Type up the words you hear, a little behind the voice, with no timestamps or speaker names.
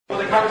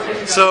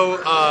So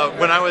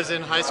when I was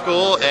in high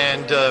school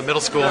and middle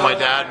school, my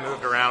dad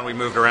moved around. We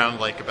moved around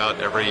like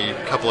about every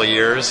couple of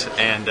years,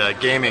 and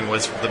gaming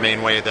was the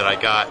main way that I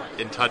got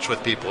in touch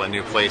with people in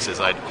new places.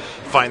 I'd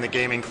find the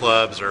gaming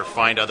clubs or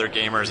find other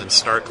gamers and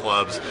start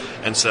clubs,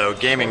 and so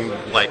gaming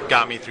like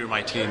got me through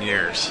my teen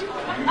years.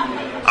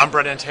 I'm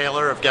Brendan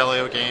Taylor of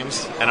Galileo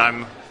Games, and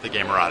I'm the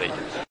Gamerati.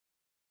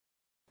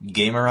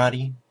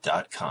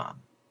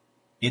 Gamerati.com.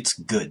 It's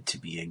good to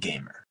be a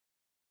gamer.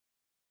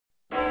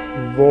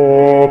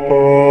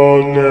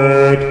 Vorpal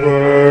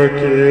Network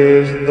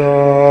is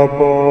the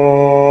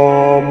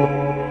bomb,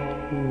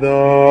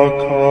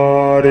 the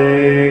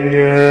cutting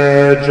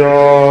edge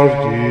of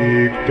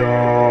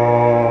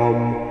geekdom.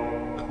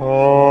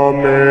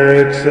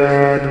 Comics,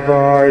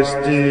 advice,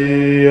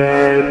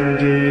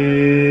 D&D,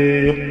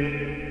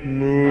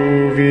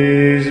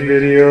 movies,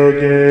 video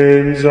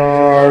games,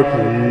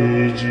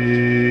 RPGs.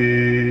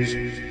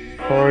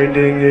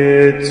 Finding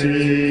it's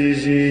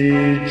easy,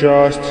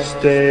 just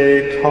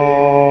stay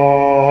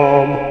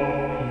calm.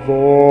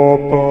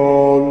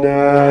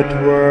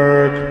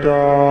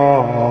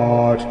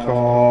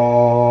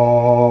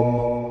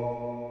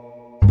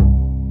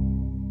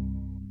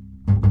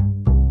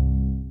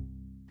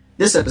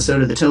 This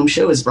episode of The Tome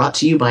Show is brought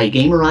to you by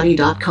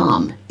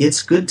Gamerati.com.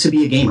 It's good to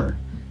be a gamer.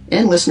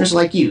 And listeners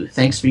like you,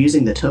 thanks for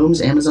using the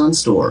Tome's Amazon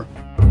store.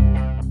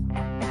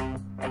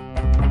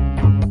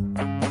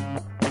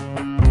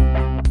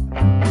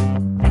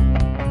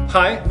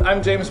 Hi,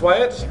 I'm James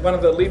Wyatt, one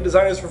of the lead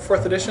designers for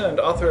 4th edition and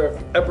author of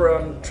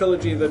Eberron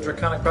Trilogy, The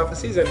Draconic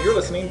Prophecies, and you're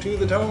listening to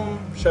The Tome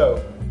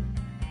Show.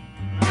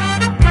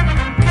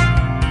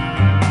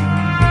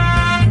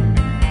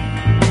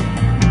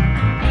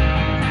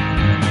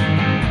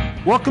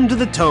 Welcome to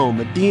The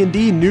Tome, a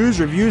D&D news,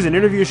 reviews, and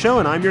interview show,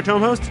 and I'm your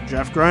Tome host,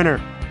 Jeff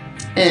Greiner.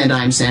 And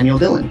I'm Samuel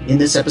Dillon. In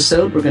this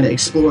episode, we're going to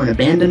explore an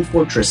abandoned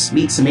fortress,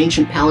 meet some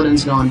ancient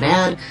paladins gone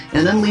bad,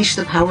 and unleash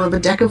the power of a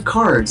deck of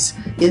cards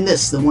in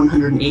this, the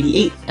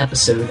 188th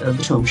episode of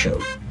The Tome Show.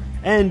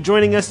 And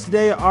joining us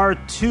today are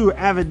two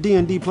avid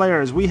D&D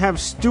players. We have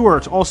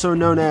Stuart, also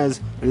known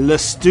as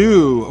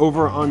LeStew,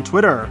 over on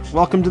Twitter.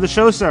 Welcome to the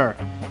show, sir.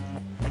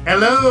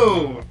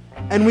 Hello!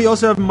 And we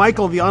also have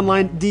Michael, the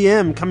online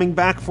DM, coming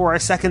back for a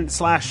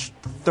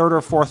second/third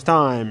or fourth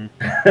time.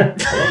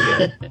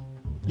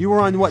 You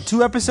were on, what,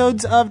 2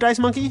 episodes of Dice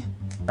Monkey?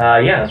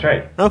 Yeah, that's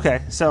right.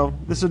 Okay, so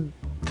this would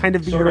kind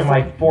of be sort of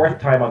my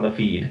 4th time on the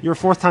feed. Your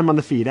 4th time on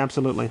the feed,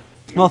 absolutely.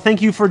 Well,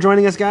 thank you for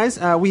joining us, guys.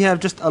 We have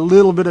just a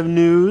little bit of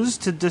news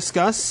to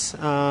discuss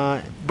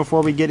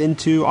before we get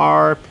into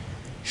our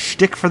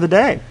shtick for the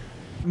day.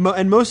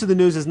 And most of the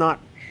news is not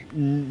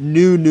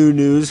new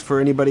news for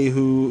anybody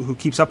who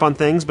keeps up on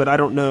things, but I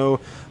don't know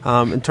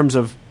in terms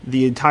of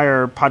the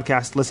entire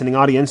podcast listening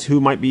audience who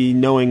might be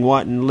knowing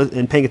what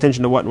and paying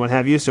attention to what and what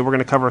have you. So we're going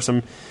to cover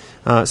some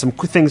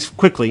things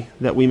quickly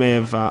that we may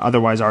have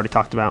otherwise already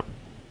talked about.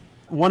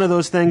 One of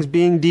those things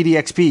being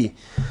DDXP.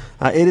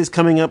 It is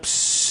coming up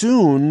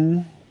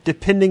soon,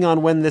 depending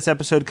on when this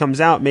episode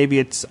comes out. Maybe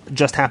it's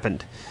just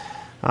happened.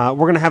 We're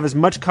going to have as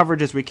much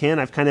coverage as we can.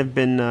 I've kind of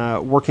been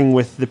working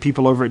with the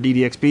people over at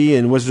DDXP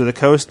and Wizards of the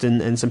Coast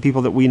and some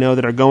people that we know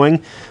that are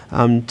going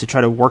to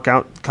try to work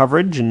out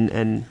coverage.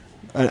 And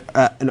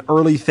an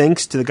early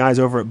thanks to the guys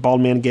over at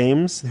Baldman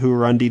Games who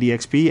run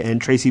DDXP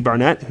and Tracy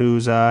Barnett,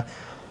 who's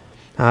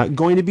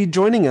going to be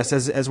joining us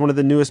as one of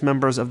the newest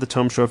members of the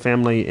Tome Show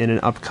family in an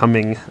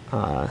upcoming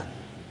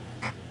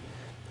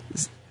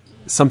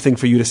something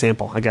for you to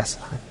sample, I guess.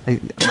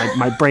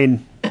 My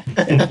brain...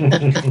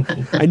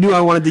 I knew I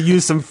wanted to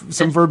use some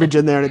verbiage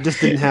in there, and it just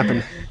didn't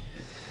happen.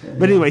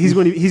 But anyway, he's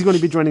going to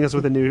be joining us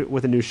with a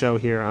new show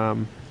here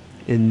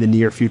in the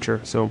near future.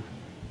 So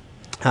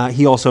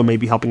he also may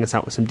be helping us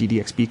out with some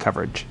DDXP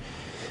coverage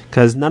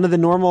because none of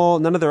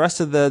the rest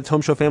of the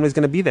Tome Show family is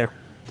going to be there.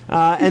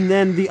 And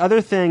then the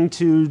other thing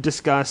to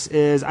discuss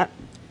is I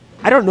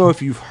don't know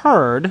if you've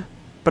heard,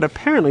 but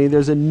apparently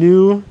there's a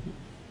new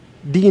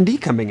D&D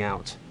coming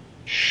out.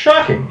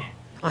 Shocking!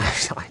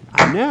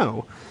 I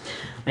know.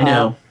 I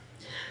know.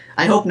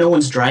 I hope no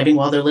one's driving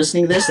while they're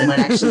listening to this. They might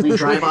accidentally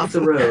drive off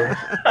the road.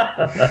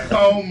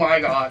 Oh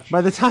my gosh.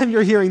 By the time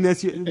you're hearing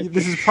this,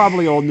 this is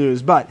probably old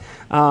news. But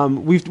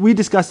we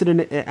discussed it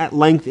at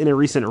length in a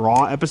recent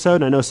Raw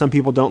episode. I know some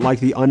people don't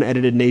like the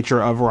unedited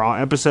nature of Raw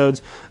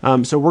episodes.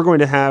 So we're going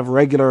to have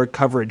regular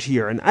coverage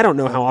here. And I don't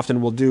know how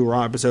often we'll do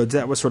Raw episodes.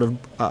 That was sort of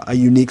a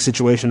unique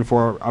situation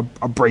for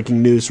a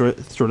breaking news sort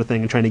of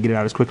thing and trying to get it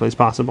out as quickly as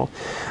possible.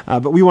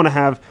 But we want to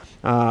have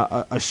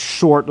a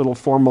short little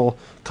formal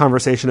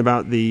conversation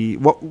about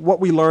what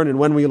we learn and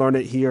when we learn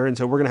it here, and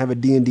so we're going to have a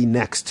D&D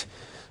Next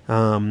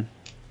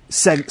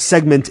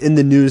segment in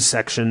the news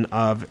section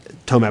of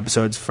Tome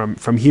episodes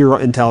from here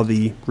until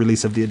the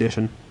release of the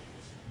edition.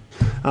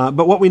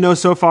 But what we know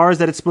so far is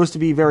that it's supposed to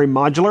be very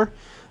modular.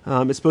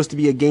 It's supposed to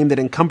be a game that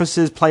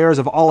encompasses players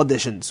of all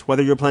editions.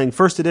 Whether you're playing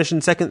 1st edition,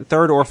 2nd,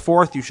 3rd, or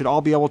 4th, you should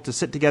all be able to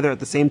sit together at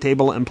the same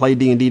table and play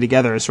D&D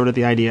together is sort of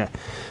the idea.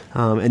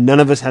 And none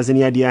of us has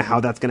any idea how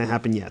that's going to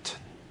happen yet.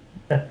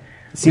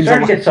 We're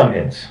starting to get some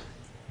hints.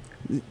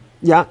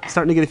 Yeah,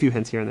 starting to get a few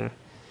hints here and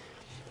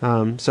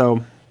there.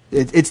 So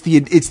it's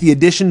the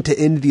addition to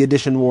end the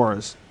edition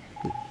wars,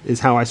 is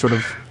how I sort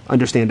of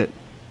understand it.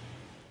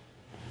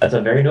 That's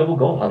a very noble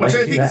goal. I'd like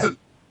to see that.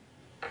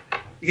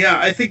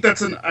 I think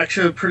that's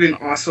actually a pretty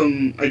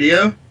awesome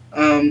idea,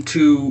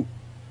 to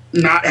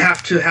not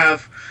have to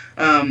have,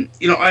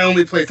 I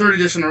only play 3rd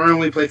edition or I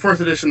only play 4th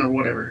edition or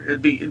whatever.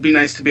 It'd be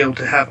nice to be able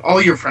to have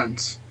all your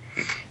friends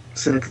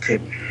sit at the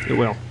table. It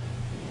will.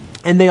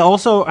 And they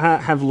also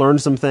have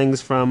learned some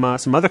things from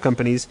some other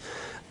companies,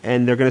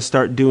 and they're going to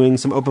start doing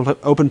some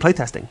open play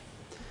testing.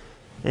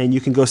 And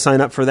you can go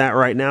sign up for that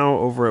right now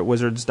over at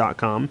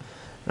wizards.com.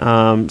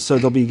 So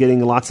they'll be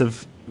getting lots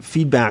of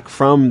feedback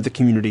from the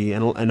community,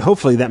 and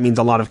hopefully that means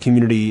a lot of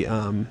community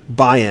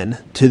buy-in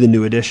to the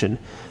new edition.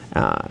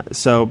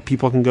 So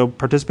people can go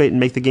participate and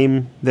make the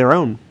game their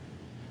own,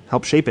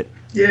 help shape it.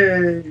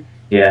 Yay!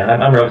 Yeah,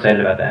 I'm real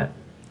excited about that.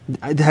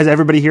 Has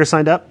everybody here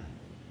signed up?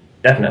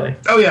 Definitely.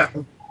 Oh, yeah.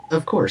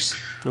 Of course.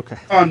 Okay.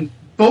 On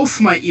both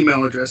my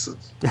email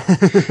addresses.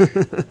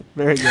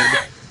 Very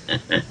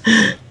good.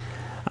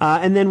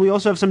 And then we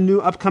also have some new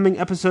upcoming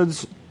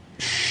episodes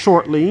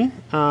shortly.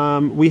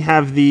 We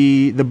have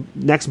the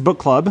next book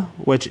club,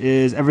 which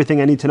is Everything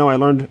I Need to Know I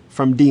Learned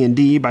from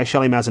D&D by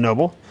Shelley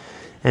Mazanoble.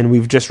 And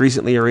we've just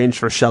recently arranged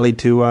for Shelley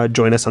to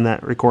join us on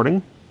that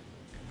recording.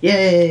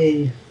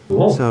 Yay!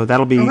 Cool. So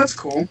that'll be that's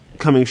cool.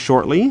 Coming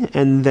shortly.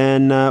 And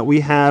then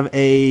we have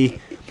a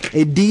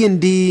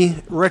D&D,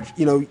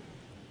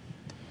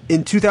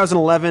 in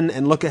 2011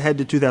 and look ahead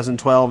to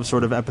 2012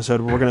 sort of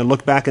episode. We're going to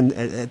look back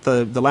at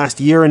the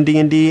last year in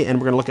D&D, and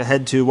we're going to look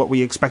ahead to what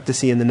we expect to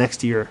see in the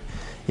next year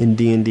in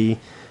D&D.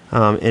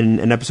 In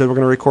an episode we're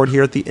going to record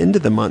here at the end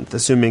of the month,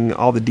 assuming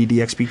all the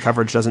DDXP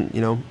coverage doesn't,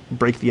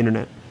 break the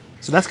internet.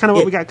 So that's kind of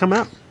what we got coming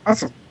up.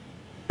 Awesome.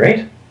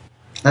 Great.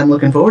 I'm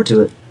looking forward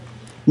to it.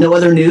 No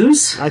other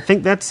news? I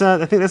think that's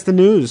the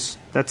news.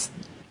 That's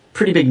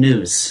pretty big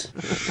news.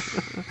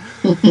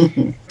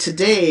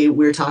 Today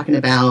we're talking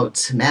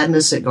about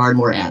Madness at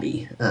Gardmore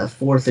Abbey, a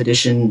 4th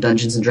edition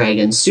Dungeons &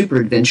 Dragons super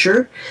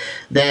adventure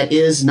that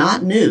is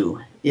not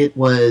new. It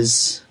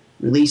was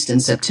released in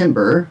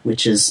September,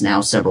 which is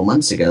now several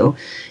months ago,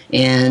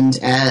 and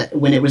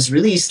when it was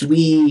released,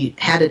 we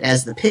had it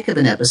as the pick of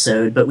an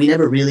episode, but we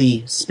never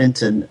really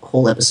spent a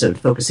whole episode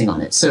focusing on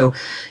it. So,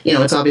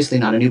 it's obviously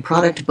not a new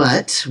product,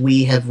 but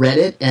we have read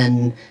it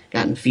and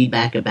gotten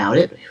feedback about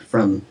it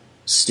from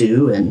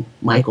Stu and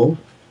Michael,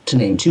 to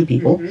name 2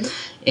 people,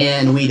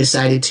 and we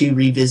decided to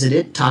revisit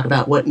it, talk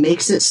about what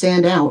makes it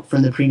stand out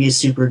from the previous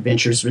super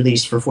adventures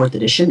released for 4th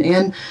edition,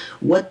 and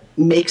what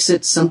makes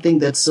it something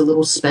that's a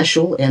little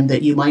special and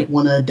that you might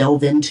want to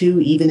delve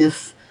into, even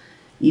if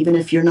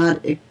you're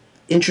not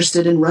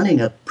interested in running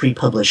a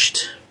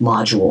pre-published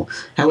module.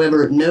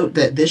 However, note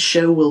that this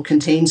show will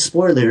contain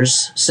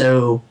spoilers,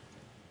 so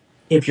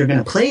if you're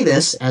going to play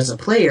this as a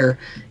player,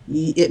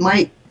 it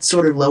might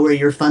sort of lower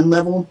your fun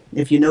level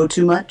if you know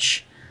too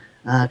much,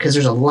 because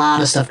there's a lot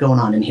of stuff going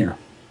on in here.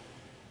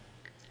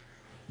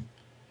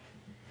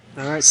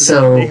 All right,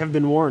 so they have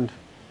been warned.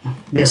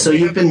 Yeah, so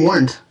you've been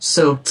warned.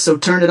 So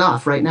turn it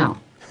off right now.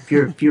 If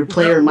you're a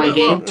player in my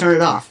game, turn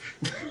it off.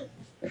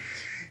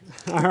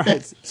 All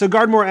right. So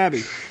Gardmore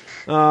Abbey,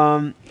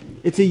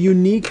 it's a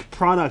unique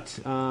product.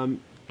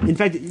 In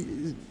fact,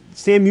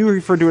 Sam, you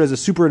referred to it as a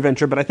super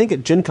adventure, but I think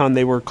at Gen Con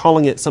they were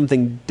calling it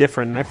something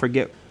different, and I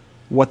forget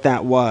what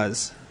that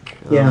was.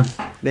 Yeah.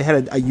 They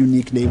had a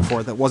unique name for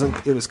it that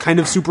wasn't. It was kind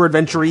of super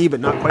adventure-y, but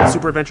not quite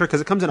super adventure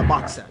because it comes in a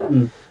box set.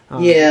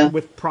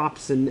 With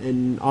props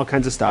and all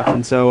kinds of stuff,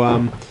 and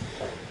so.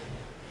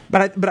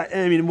 But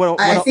I mean, what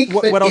else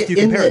do you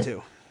compare it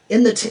to?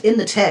 In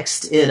the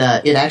text, it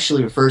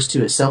actually refers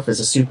to itself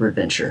as a super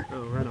adventure.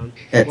 Oh, right on.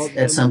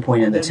 At some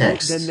point in the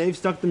text. Then they've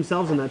stuck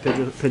themselves in that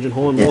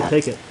pigeonhole, and we'll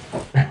take it.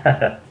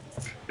 There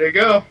you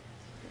go.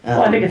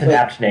 Well, I think it's an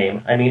apt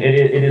name. I mean,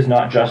 it is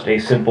not just a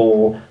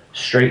simple,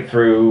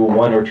 straight-through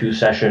 1 or 2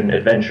 session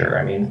adventure.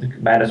 I mean,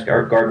 Madness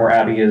Gardmore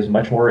Abbey is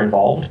much more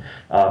involved,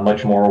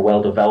 much more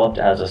well-developed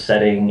as a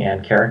setting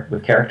and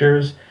with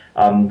characters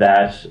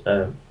that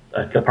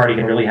a party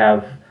can really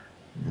have.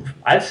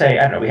 I'd say,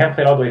 I don't know, we haven't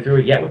played all the way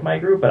through it yet with my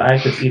group, but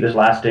I could see this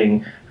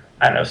lasting,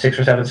 6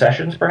 or 7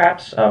 sessions,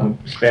 perhaps,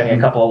 spanning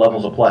a couple of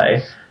levels of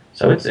play.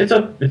 So it's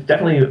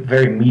definitely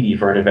very meaty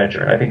for an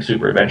adventure, and I think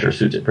super adventure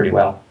suits it pretty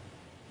well.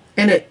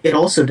 And it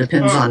also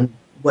depends on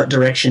what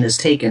direction is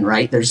taken,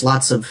 right? There's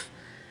lots of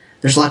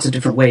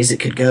different ways it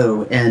could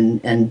go,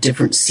 and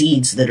different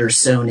seeds that are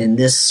sown in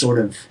this sort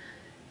of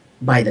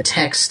by the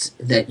text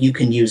that you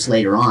can use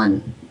later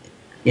on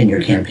in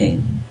your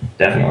campaign.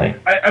 Definitely.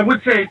 I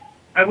would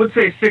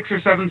say 6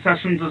 or 7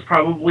 sessions is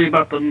probably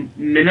about the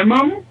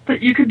minimum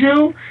that you could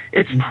do.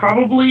 It's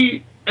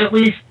probably, at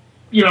least,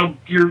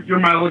 your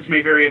mileage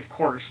may vary, of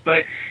course,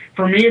 but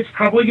for me, it's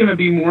probably going to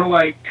be more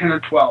like 10 or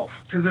 12,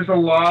 because there's a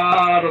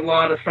lot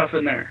of stuff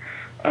in there.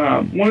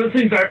 One of the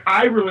things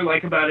I really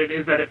like about it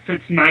is that it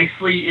fits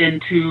nicely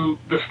into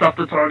the stuff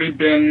that's already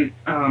been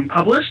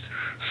published.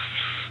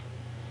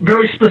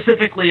 Very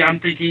specifically, I'm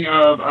thinking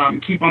of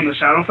Keep on the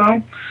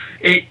Shadowfell.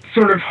 it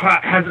sort of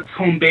has its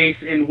home base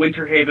in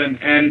Winterhaven,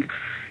 and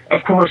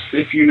of course,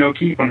 if you know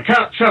Keep on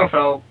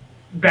Shadowfell,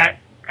 that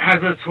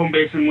has its home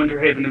base in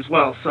Winterhaven as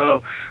well.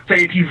 So,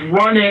 say if you've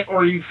run it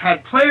or you've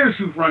had players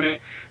who've run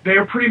it, they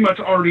pretty much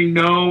already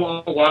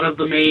know a lot of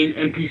the main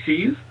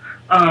NPCs.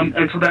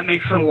 And so that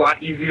makes it a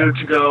lot easier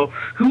to go,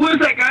 who was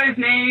that guy's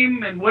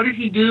name and what did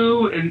he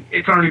do? And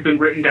it's already been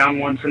written down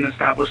once and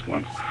established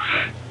once.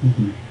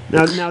 Mm-hmm.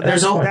 Now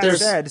that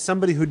said,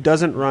 somebody who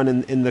doesn't run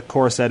in the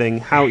core setting,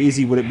 how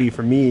easy would it be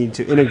for me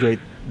to integrate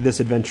this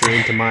adventure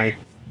into my...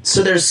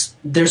 So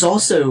there's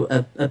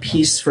also a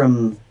piece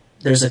from...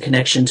 There's a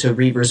connection to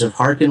Reavers of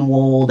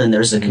Harkenwold, and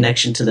there's a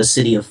connection to the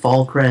city of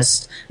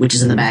Fallcrest, which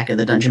is in the back of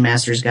the Dungeon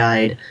Master's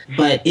Guide.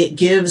 But it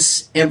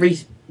gives every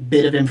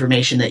bit of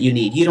information that you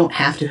need. You don't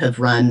have to have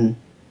run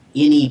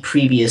any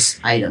previous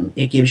item.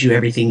 It gives you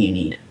everything you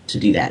need to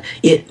do that.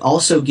 It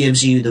also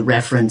gives you the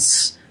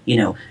reference,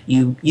 you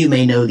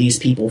may know these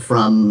people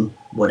from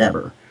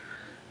whatever.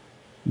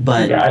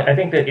 But yeah, I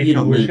think that if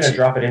you were just going to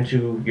drop it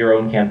into your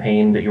own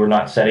campaign that you were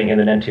not setting in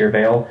the Nentir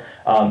Vale,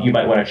 you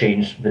might want to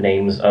change the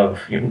names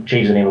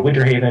change the name of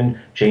Winterhaven,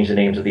 change the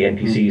names of the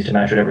NPCs to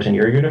match whatever's in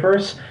your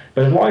universe.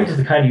 But as long as it's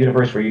the kind of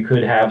universe where you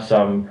could have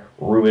some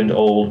ruined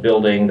old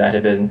building that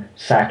had been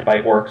sacked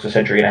by orcs a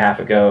century and a half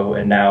ago,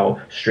 and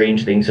now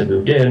strange things have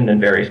moved in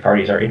and various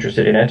parties are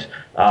interested in it,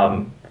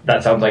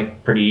 that sounds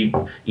like pretty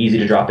easy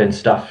to drop in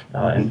stuff,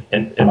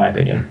 in my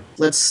opinion.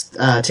 Let's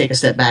take a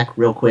step back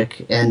real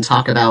quick and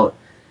talk about...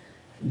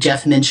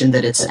 Jeff mentioned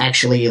that it's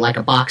actually like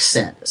a box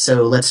set,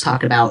 so let's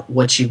talk about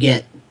what you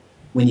get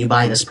when you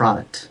buy this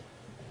product.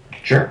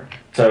 Sure.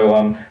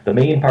 So the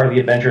main part of the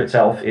adventure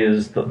itself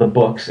is the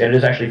books, and it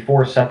is actually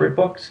 4 separate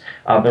books.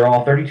 They're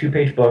all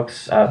 32-page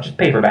books, just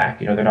paperback.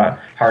 They're not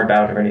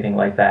hardbound or anything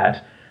like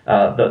that.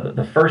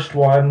 The first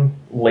one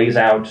lays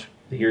out,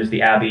 here's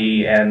the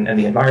Abbey and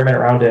the environment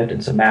around it,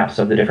 and some maps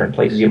of the different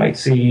places you might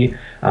see,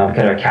 kind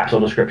of a capsule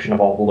description of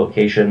all the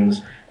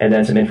locations, and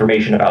then some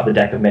information about the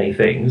Deck of Many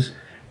Things.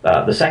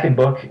 The second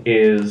book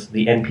is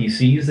the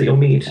NPCs that you'll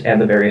meet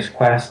and the various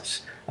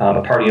quests,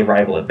 a party of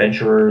rival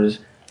adventurers,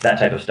 that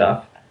type of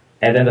stuff.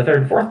 And then the third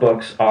and fourth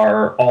books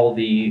are all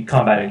the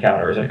combat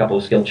encounters and a couple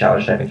of skill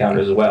challenge type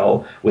encounters as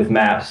well, with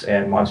maps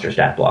and monster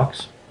stat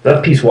blocks. So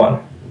that's piece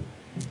 1.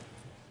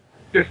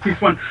 There's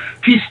piece 1.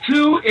 Piece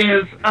 2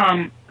 is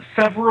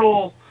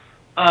several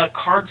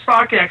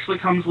cardstock. It actually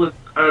comes with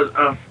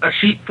a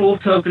sheet full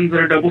of tokens that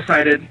are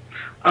double-sided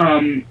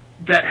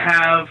that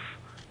have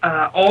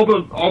all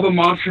the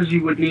monsters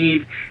you would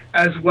need,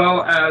 as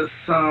well as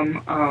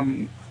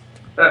some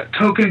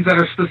tokens that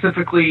are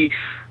specifically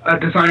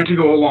designed to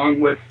go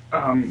along with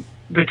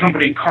the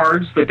accompanying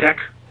cards, the deck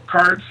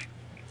cards.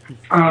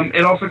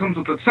 It also comes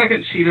with a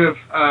second sheet of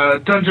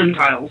dungeon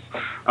tiles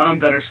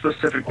that are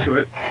specific to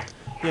it.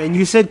 Yeah, and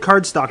you said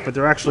cardstock, but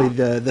they're actually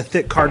the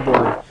thick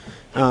cardboard,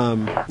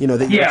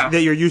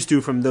 that you're used to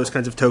from those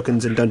kinds of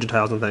tokens and dungeon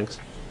tiles and things.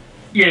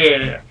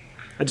 Yeah.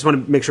 I just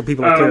want to make sure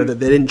people are clear that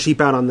they didn't cheap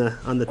out on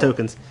the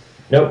tokens.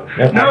 Nope.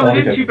 No, they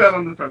didn't cheap out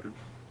on the tokens.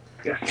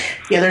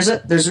 Yeah,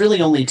 there's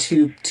really only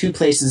two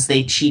places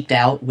they cheaped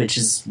out, which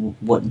is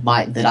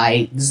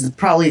this is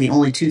probably the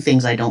only 2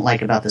 things I don't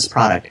like about this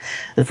product.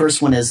 The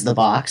first one is the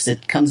box.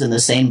 It comes in the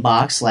same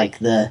box like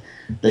the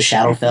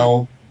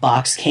Shadowfell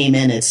box came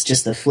in. It's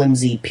just a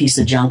flimsy piece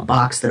of junk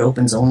box that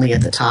opens only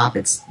at the top.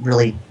 It's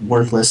really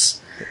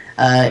worthless.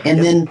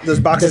 Then those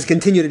boxes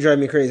continue to drive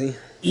me crazy.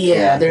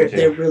 Yeah,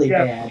 they're really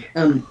bad.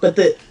 But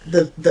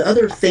the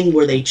other thing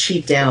where they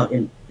cheaped out,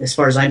 and as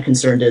far as I'm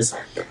concerned, is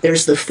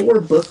there's the 4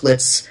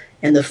 booklets,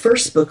 and the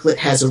first booklet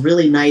has a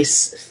really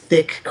nice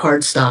thick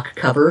cardstock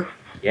cover.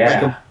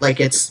 Yeah,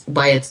 it's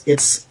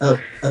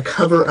a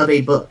cover of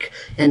a book,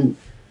 and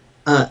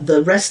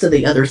the rest of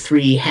the other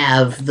 3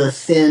 have the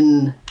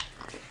thin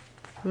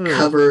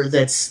cover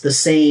that's the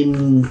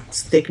same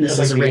thickness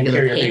as a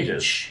regular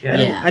page.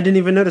 Yeah. I didn't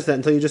even notice that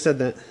until you just said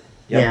that.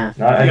 Yep.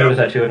 Yeah, I noticed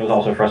that too, and was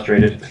also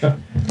frustrated.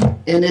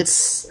 And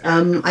it's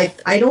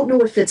I don't know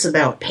if it's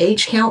about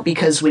page count,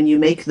 because when you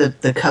make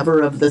the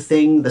cover of the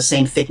thing the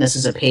same thickness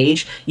as a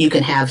page, you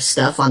can have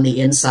stuff on the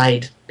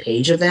inside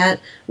page of that.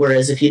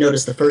 Whereas if you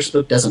notice, the first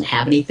book doesn't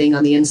have anything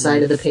on the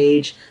inside of the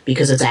page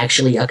because it's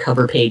actually a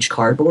cover page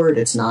cardboard.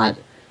 It's not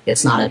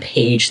a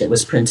page that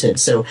was printed.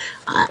 So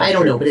I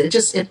don't know, but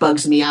it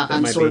bugs me out.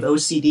 I'm sort of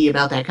OCD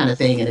about that kind of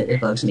thing, and it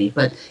bugs me.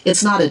 But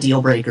it's not a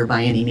deal breaker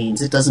by any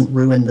means. It doesn't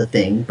ruin the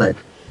thing, but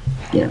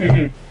yeah.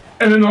 Mm-hmm.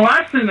 And then the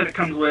last thing that it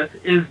comes with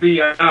is the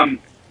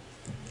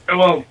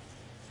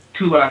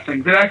 2 last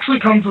things. It actually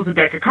comes with a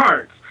deck of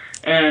cards,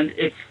 and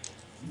it's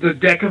the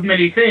Deck of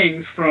Many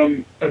Things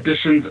from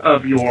editions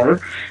of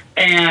yore,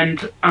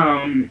 and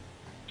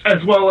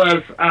as well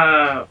as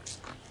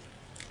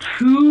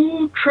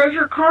 2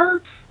 treasure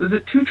cards. Is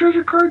it 2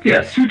 treasure cards?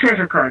 Yes, 2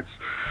 treasure cards.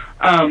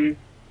 And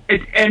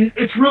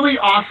it's really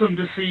awesome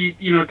to see,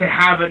 to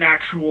have an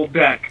actual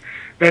deck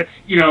that's,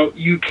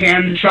 you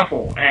can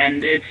shuffle,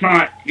 and it's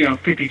not,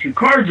 52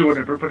 cards or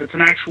whatever, but it's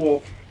an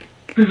actual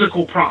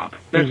physical prop.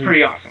 That's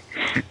pretty awesome.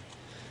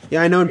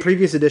 Yeah, I know in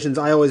previous editions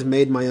I always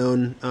made my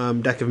own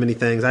deck of many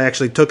things. I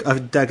actually took a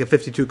deck of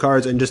 52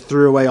 cards and just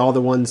threw away all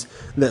the ones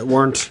that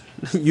weren't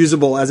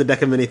usable as a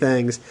deck of many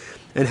things,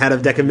 and had a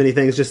deck of many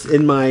things just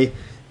in my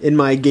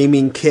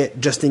gaming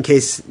kit, just in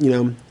case,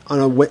 on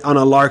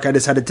a lark I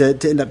decided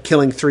to end up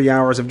killing 3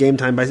 hours of game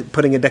time by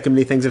putting a deck of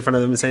many things in front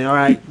of them and saying, "All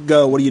right,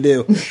 go. What do you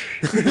do?"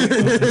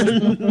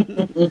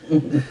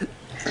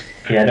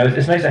 Yeah, no,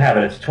 it's nice to have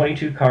it. It's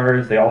 22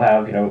 cards. They all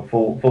have,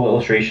 full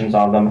illustrations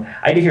on them.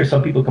 I did hear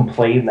some people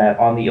complain that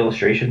on the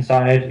illustration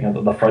side,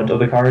 the front of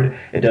the card,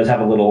 it does have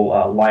a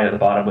little line at the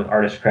bottom with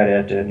artist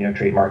credit and,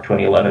 trademark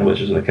 2011,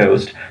 Wizards of the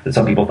Coast, that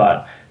some people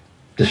thought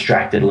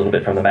distracted a little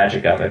bit from the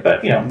magic of it.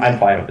 But, I'm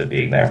fine with it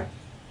being there.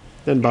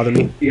 Doesn't bother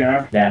me.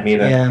 Yeah. Nah, me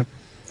either.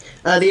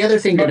 Yeah. The other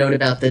thing to note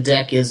about the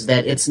deck is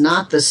that it's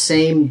not the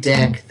same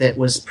deck that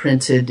was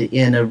printed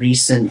in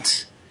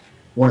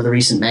one of the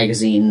recent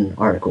magazine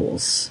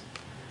articles.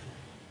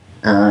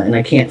 And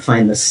I can't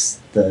find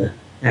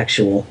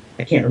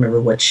I can't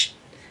remember which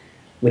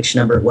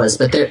number it was,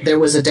 but there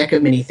was a Deck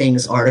of Many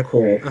Things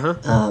article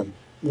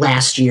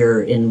last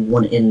year in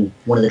one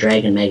of the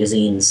Dragon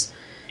magazines,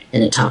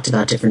 and it talked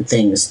about different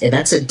things. And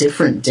that's a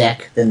different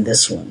deck than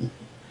this one,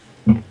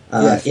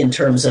 in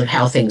terms of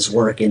how things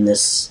work in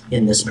this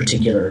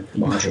particular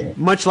module.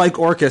 Much like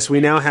Orcus, we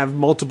now have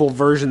multiple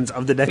versions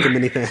of the Deck of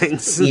Many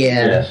Things.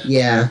 Yeah.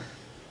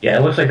 Yeah,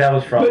 it looks like that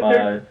was from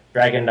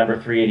Dragon number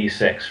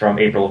 386 from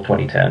April of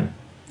 2010.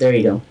 There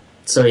you go.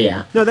 So,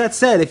 yeah. No, that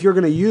said, if you're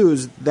going to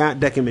use that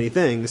Deck of Many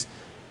Things,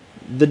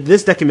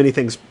 this Deck of Many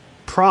Things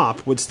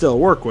prop would still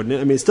work, wouldn't it?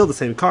 I mean, it's still the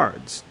same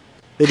cards.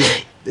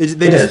 They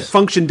just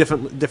function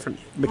different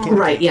mechanically.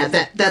 Right,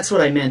 yeah, that's what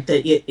I meant.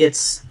 That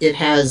it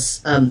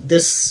has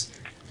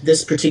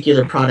this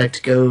particular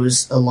product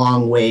goes a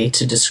long way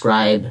to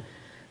describe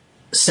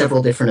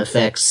several different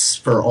effects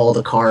for all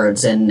the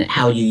cards and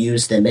how you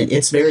use them.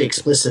 It's very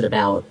explicit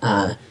about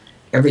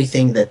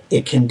everything that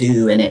it can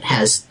do, and it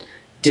has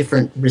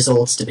different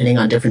results depending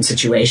on different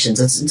situations.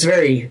 It's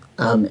very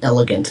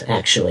elegant,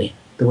 actually,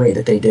 the way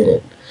that they did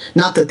it.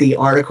 Not that the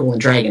article in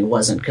Dragon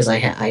wasn't, because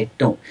I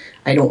don't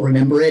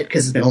remember it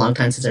because it's been a long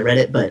time since I read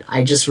it. But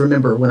I just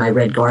remember when I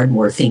read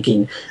Gardmore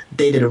thinking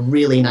they did a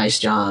really nice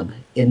job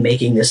in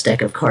making this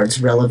deck of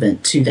cards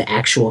relevant to the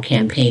actual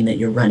campaign that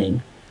you're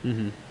running.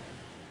 Mm-hmm.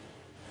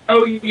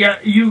 Oh yeah,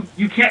 you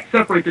can't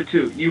separate the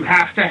two. You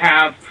have to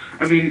have.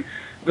 I mean,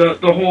 the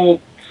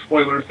whole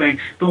spoiler thing.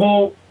 The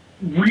whole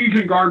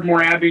reason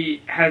Gardmore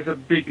Abbey has a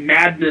big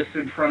madness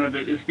in front of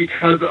it is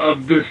because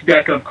of this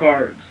deck of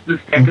cards.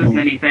 This deck of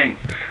many things,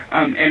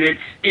 and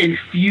it's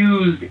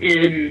infused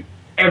in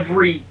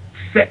every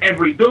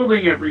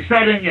building, every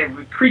setting,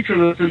 every creature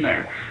that's in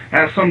there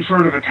has some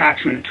sort of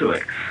attachment to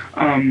it.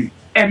 And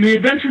the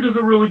adventure does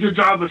a really good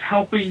job of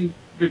helping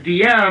the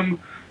DM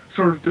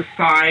sort of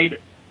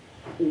decide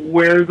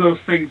where those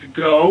things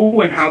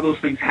go and how those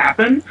things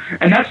happen,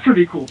 and that's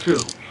pretty cool too.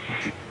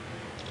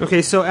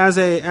 Okay, so as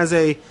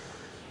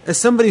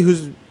somebody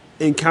who's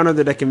encountered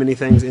the Deck of Many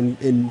Things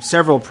in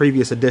several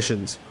previous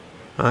editions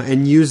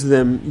and used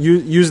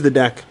the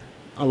deck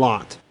a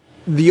lot,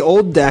 the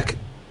old deck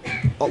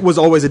was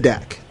always a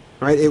deck,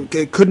 right?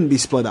 It couldn't be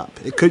split up.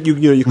 You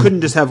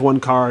couldn't just have one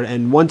card,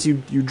 and once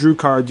you drew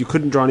cards, you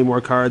couldn't draw any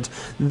more cards.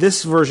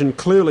 This version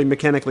clearly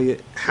mechanically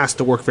has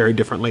to work very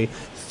differently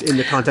in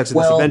the context of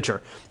this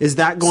adventure. Is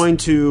that going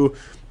to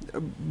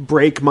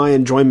break my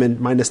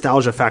enjoyment, my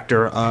nostalgia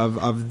factor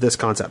of this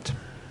concept?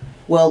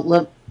 Well,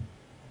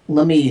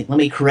 let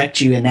me correct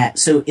you in that.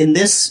 So in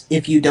this,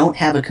 if you don't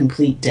have a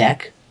complete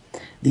deck,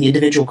 the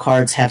individual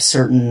cards have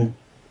certain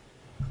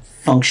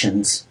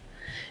functions.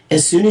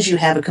 As soon as you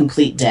have a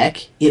complete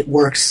deck, it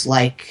works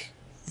like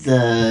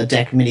the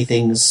Deck of Many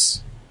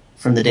Things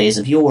from the days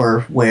of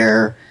yore,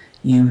 where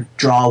you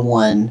draw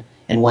one,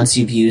 and once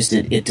you've used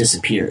it, it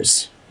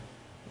disappears.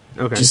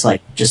 Okay.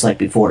 Just like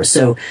before.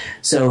 So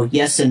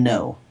yes and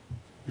no.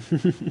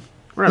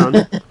 Right on.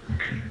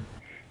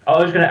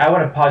 I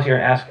want to pause here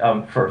and ask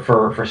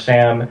for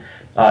Sam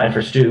and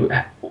for Stu.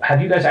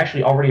 Have you guys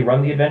actually already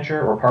run the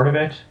adventure or part of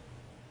it?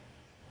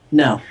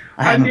 No,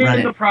 I haven't run it. I'm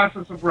in the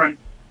process of run.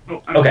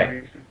 Oh,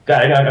 okay.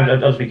 Got it. I'll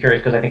just be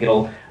curious because I think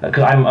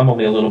because I'm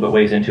only a little bit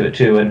ways into it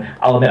too, and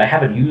I'll admit I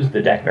haven't used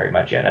the deck very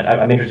much yet.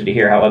 I'm interested to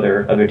hear how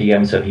other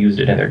DMs have used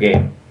it in their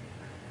game.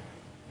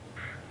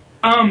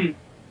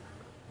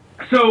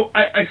 So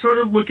I sort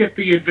of look at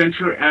the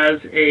adventure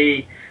as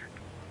a.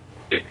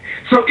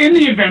 So in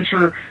the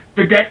adventure,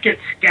 the deck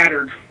gets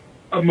scattered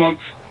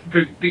amongst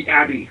the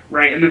Abbey,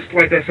 right? And this,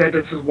 like I said,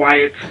 this is why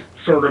it's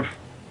sort of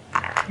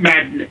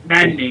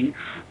maddening.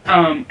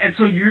 And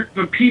so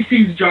the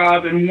PC's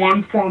job in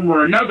one form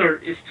or another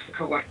is to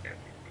collect it.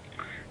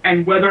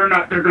 And whether or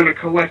not they're going to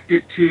collect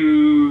it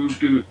to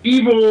do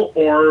evil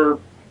or,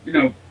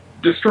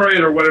 destroy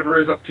it or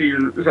whatever is up to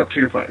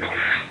your players.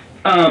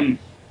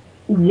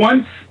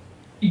 Once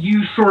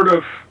you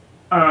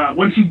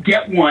once you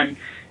get one,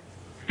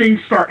 things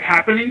start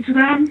happening to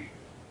them.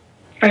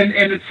 And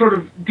it's sort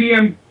of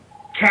DM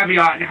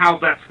caveat and how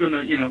that's going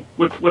to,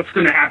 what's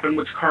going to happen,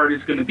 which card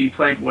is going to be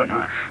played,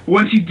 whatnot.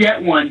 Once you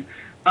get one,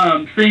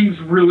 things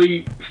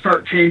really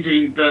start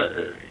changing,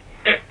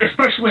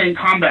 especially in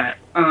combat.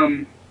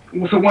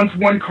 So once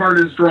one card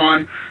is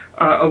drawn,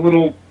 a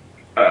little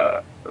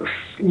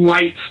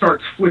light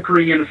starts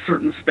flickering in a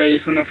certain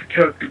space, and if a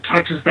character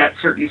touches that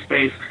certain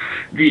space,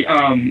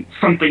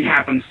 something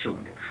happens to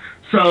it.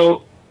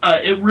 So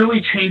it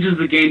really changes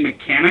the game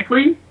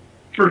mechanically,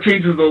 or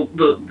changes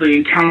the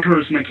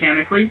encounters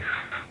mechanically.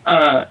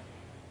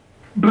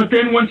 But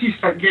then once you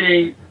start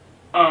getting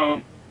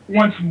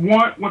once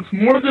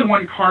more than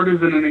one card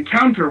is in an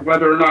encounter,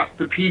 whether or not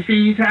the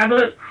PCs have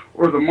it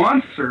or the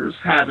monsters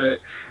have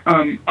it,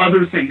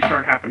 other things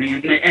start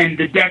happening, and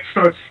the deck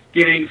starts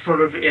getting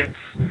sort of its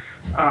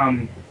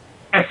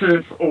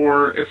essence,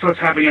 or it starts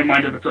having a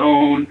mind of its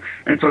own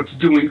and starts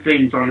doing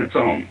things on its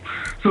own.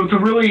 So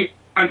it's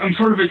I'm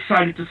sort of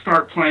excited to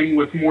start playing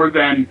with more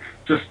than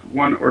just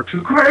one or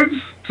two cards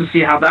to see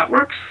how that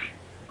works.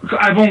 So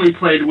I've only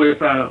played with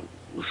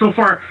so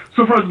far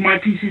my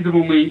PCs have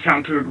only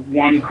encountered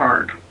one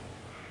card,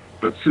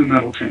 but soon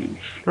that'll change.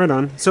 Right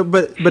on. So,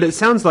 but it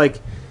sounds like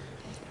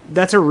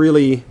that's a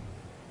really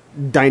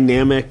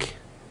dynamic,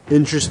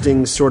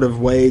 interesting sort of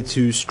way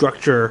to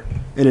structure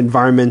an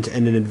environment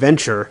and an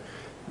adventure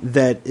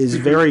that is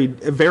very,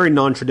 very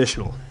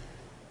non-traditional.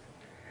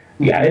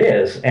 Yeah, it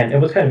is, and it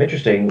was kind of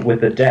interesting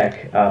with the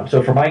deck.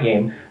 So for my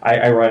game,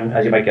 I run,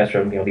 as you might guess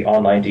from the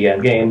online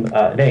DM game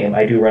name,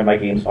 I do run my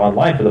games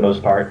online for the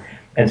most part,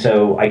 and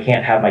so I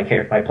can't have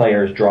my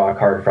players draw a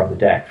card from the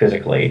deck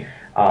physically.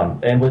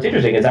 And what's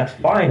interesting is that's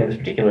fine in this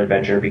particular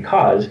adventure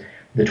because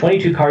the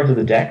 22 cards of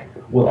the deck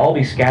will all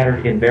be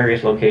scattered in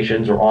various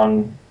locations or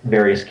on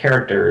various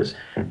characters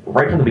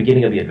right from the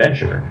beginning of the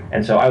adventure.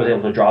 And so I was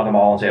able to draw them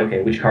all and say,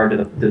 okay, which card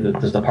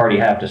does the party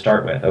have to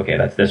start with? Okay,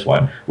 that's this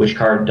one. Which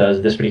card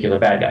does this particular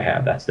bad guy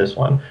have? That's this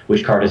one.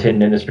 Which card is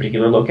hidden in this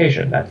particular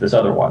location? That's this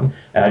other one.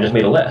 And I just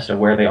made a list of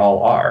where they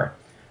all are.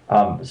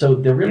 So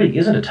there really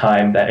isn't a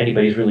time that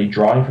anybody's really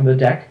drawing from the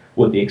deck,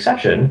 with the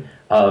exception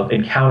of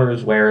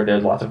encounters where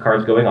there's lots of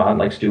cards going on,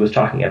 like Stu was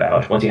talking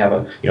about. Once you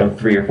have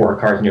 3 or 4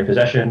 cards in your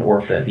possession,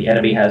 or if the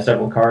enemy has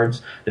several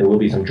cards, there will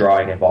be some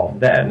drawing involved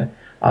then.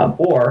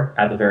 Or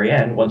at the very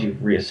end, once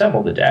you've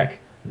reassembled the deck,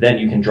 then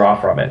you can draw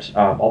from it.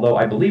 Although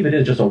I believe it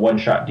is just a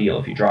one-shot deal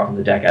if you draw from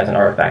the deck as an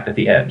artifact at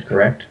the end,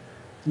 correct?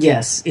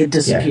 Yes, it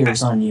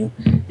disappears on you.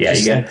 Yeah,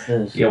 you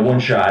get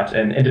one shot,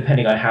 and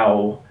depending on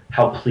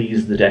how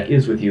pleased the deck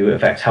is with you, it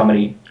affects how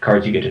many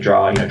cards you get to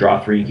draw.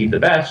 Draw 3 and keep the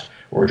best,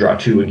 or draw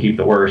 2 and keep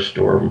the worst,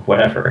 or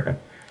whatever.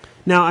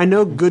 Now, I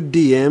know good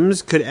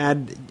DMs could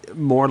add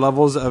more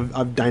levels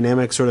of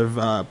dynamic sort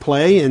of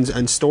play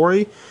and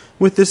story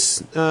with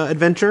this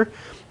adventure,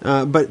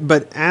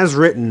 but as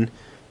written,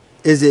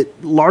 is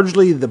it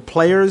largely the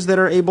players that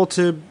are able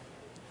to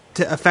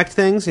affect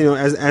things?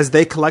 As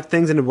they collect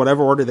things in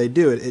whatever order they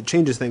do, it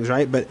changes things,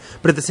 right? But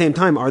at the same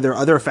time, are there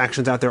other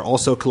factions out there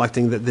also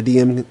collecting that the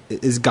DM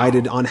is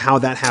guided on how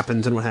that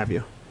happens and what have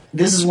you?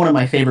 This is one of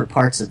my favorite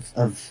parts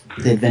of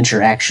the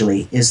adventure,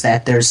 actually, is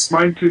that there's...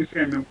 Mine too,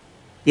 Samuel.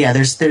 Yeah,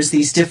 there's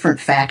these different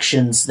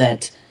factions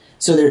that...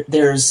 So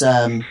there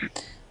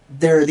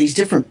are these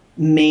different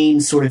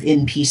main sort of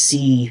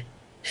NPC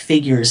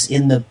figures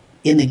in the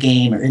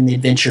game or in the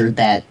adventure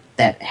that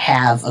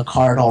have a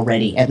card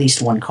already, at least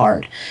one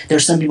card.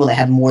 There's some people that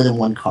have more than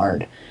one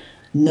card.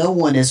 No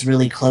one is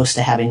really close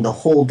to having the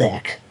whole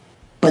deck.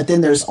 But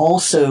then there's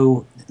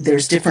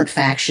different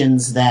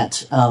factions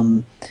that...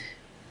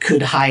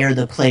 could hire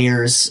the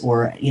players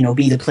or,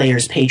 be the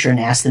player's patron,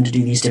 ask them to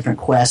do these different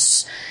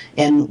quests.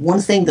 And one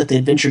thing that the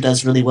adventure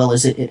does really well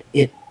is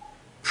it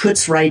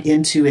puts right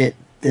into it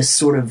this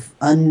sort of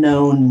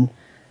unknown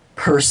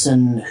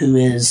person who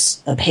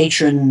is a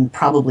patron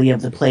probably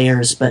of the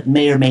players, but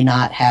may or may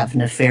not have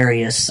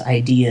nefarious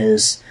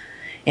ideas.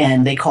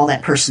 And they call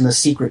that person the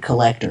secret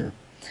collector.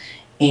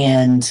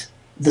 And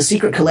the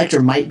secret collector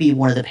might be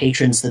one of the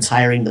patrons that's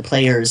hiring the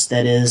players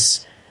that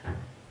is...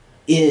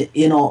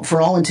 for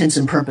all intents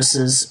and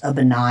purposes, a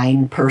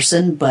benign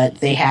person,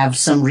 but they have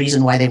some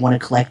reason why they want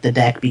to collect the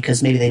deck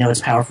because maybe they know it's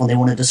powerful and they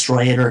want to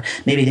destroy it, or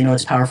maybe they know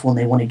it's powerful and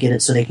they want to get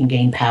it so they can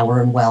gain power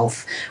and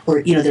wealth,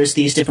 or, there's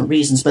these different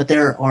reasons, but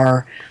there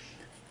are,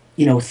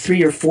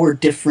 3 or 4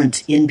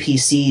 different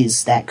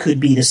NPCs that could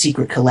be the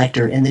secret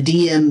collector, and the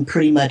DM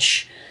pretty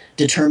much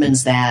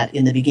determines that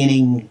in the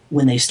beginning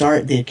when they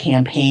start the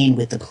campaign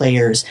with the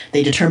players.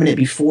 They determine it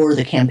before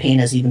the campaign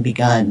has even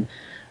begun.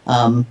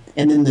 And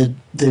then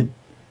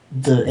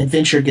the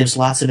adventure gives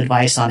lots of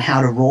advice on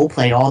how to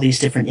roleplay all these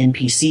different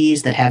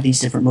NPCs that have these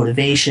different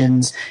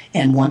motivations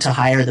and want to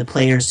hire the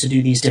players to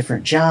do these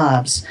different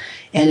jobs.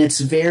 And it's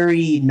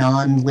very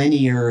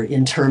non-linear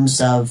in terms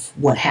of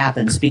what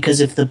happens, because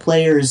if the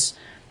players,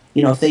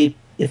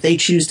 if they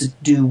choose to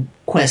do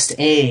quest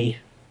A,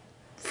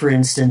 for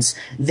instance,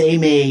 they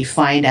may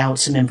find out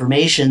some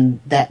information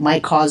that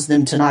might cause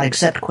them to not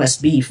accept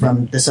quest B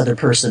from this other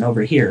person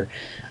over here.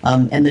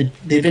 And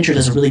the adventure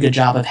does a really good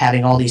job of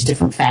having all these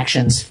different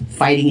factions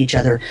fighting each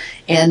other.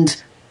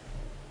 And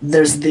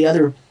there's the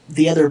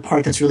other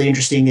part that's really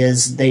interesting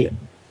is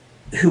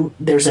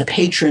there's a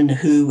patron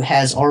who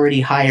has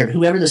already hired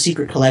whoever the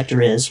secret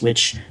collector is,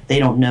 which they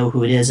don't know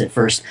who it is at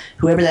first.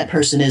 Whoever that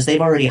person is, they've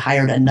already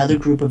hired another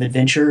group of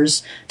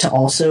adventurers to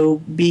also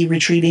be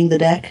retrieving the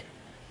deck.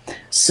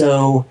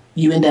 So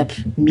you end up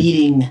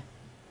meeting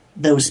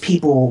those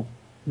people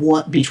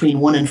between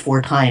 1 and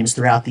 4 times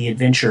throughout the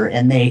adventure,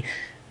 and they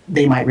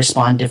might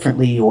respond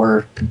differently,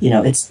 or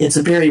it's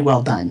a very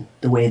well done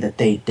the way that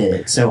they did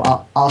it.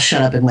 So I'll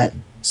shut up and let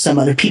some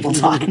other people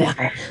talk now.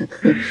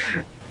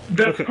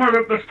 That's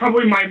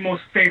probably my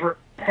most favorite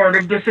part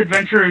of this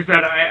adventure, is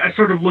that I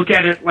sort of look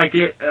at it like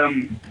it's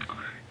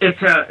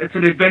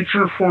an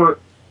adventure for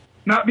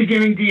not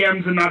beginning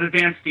DMs and not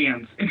advanced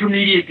DMs,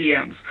 intermediate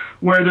DMs,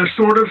 where they're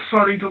sort of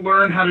starting to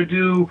learn how to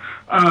do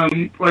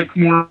like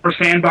more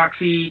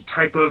sandboxy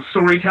type of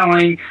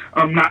storytelling,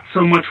 not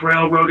so much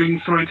railroading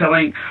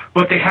storytelling,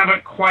 but they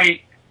haven't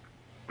quite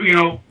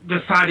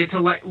decided to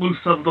let loose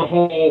of the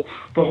whole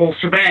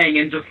shebang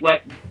and just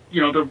let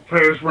the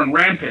players run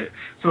rampant.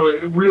 So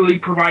it really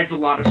provides a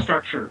lot of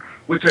structure,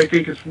 which I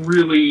think is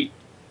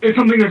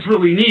something that's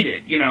really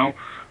needed.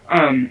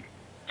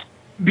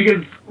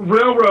 Because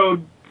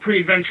railroad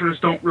pre-adventures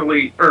don't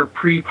really, or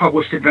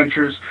pre-published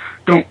adventures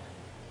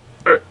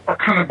are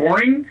kind of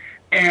boring,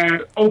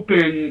 and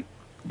open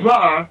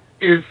blah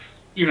is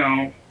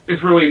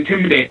really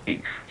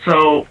intimidating.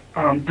 So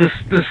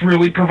this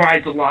really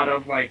provides a lot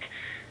of like,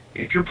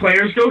 if your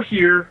players go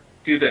here,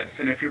 do this,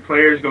 and if your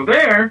players go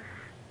there,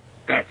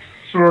 this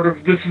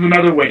is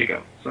another way to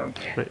go. So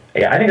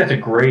yeah, I think that's a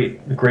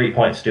great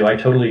point, Stu. I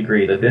totally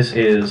agree that this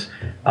is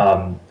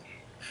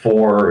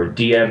for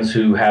DMs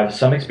who have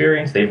some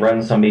experience. They've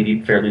run some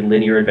maybe fairly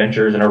linear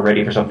adventures and are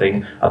ready for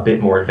something a bit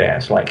more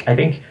advanced. Like, I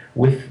think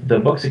with the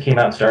books that came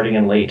out starting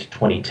in late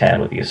 2010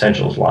 with the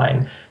Essentials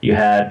line, you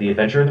had The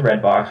Adventure in the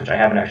Red Box, which I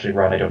haven't actually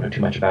run. I don't know too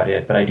much about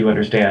it, but I do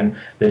understand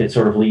that it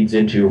sort of leads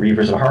into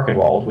Reavers of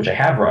Harkenwald, which I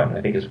have run and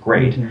I think is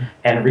great. Mm-hmm.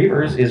 And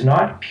Reavers is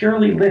not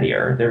purely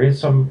linear. There is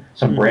some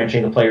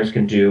branching the players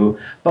can do,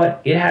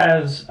 but it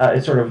has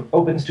it sort of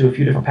opens to a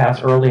few different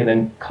paths early and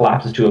then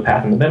collapses to a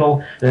path in the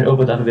middle, then it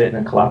opens up a bit and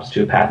then collapses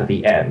to a path at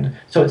the end.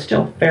 So it's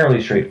still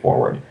fairly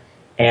straightforward.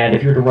 And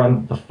if you were to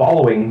run the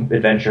following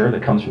adventure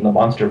that comes from the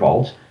Monster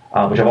Vault,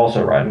 which I've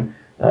also run,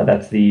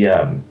 that's the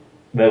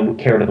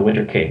Carrot of the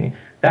Winter King.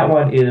 That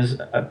one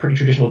is a pretty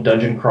traditional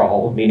dungeon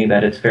crawl, meaning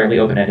that it's fairly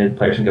open-ended.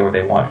 Players can go where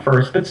they want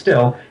first, but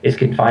still is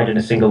confined in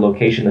a single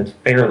location that's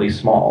fairly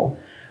small.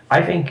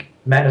 I think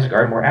Madness at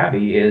Ardmore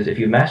Abbey is, if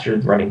you've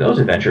mastered running those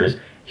adventures,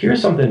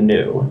 here's something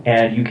new,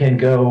 and you can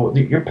go,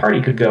 your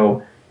party could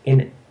go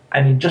in,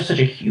 just such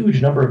a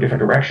huge number of different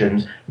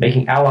directions,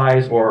 making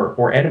allies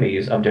or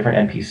enemies of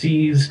different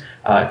NPCs,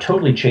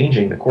 totally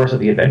changing the course of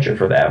the adventure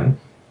for them.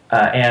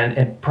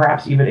 And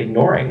perhaps even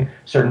ignoring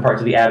certain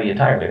parts of the Abbey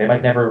entirely. They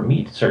might never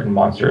meet certain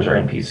monsters or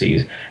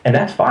NPCs, and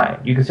that's fine.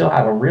 You can still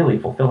have a really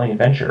fulfilling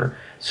adventure.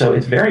 So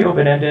it's very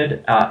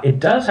open-ended. It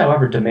does,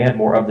 however, demand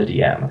more of the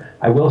DM.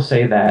 I will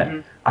say that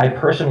I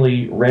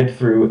personally read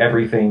through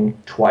everything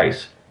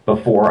twice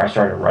before I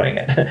started running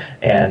it,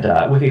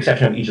 and with the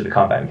exception of each of the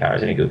combat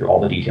encounters, I didn't go through all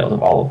the details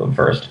of all of them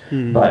first.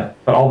 But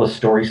all the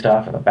story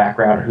stuff and the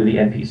background and who the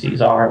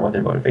NPCs are, and what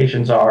their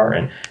motivations are,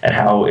 and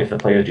how if the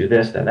players do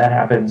this, then that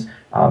happens.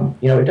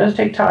 It does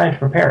take time to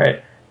prepare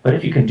it, but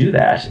if you can do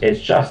that, it's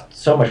just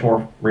so much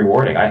more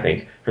rewarding, I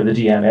think, for the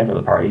DM and for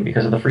the party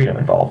because of the freedom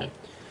involved.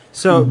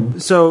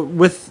 So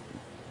with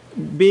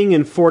being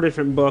in 4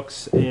 different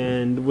books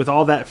and with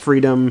all that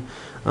freedom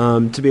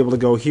to be able to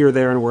go here,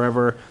 there, and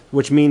wherever,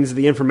 which means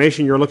the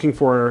information you're looking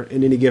for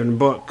in any given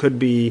book could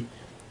be,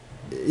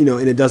 in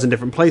a dozen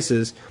different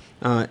places.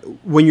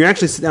 When you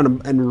actually sit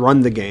down and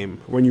run the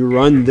game, when you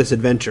run this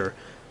adventure,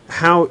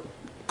 how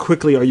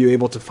quickly are you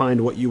able to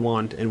find what you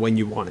want and when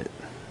you want it?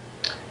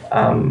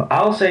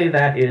 I'll say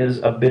that is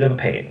a bit of a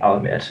pain, I'll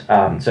admit.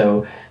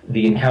 So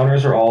the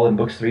encounters are all in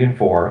books 3 and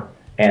 4.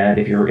 And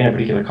if you're in a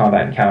particular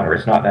combat encounter,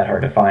 it's not that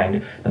hard to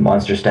find the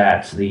monster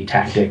stats, the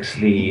tactics,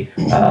 the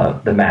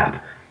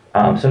map.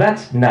 So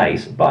that's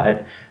nice,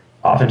 but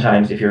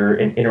oftentimes if you're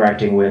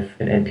interacting with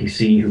an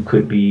NPC who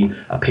could be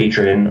a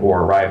patron or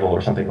a rival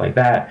or something like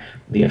that,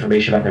 the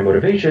information about their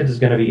motivations is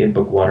going to be in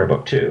book 1 or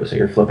book 2. So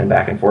you're flipping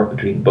back and forth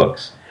between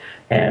books.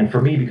 And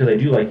for me, because I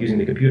do like using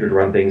the computer to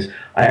run things,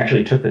 I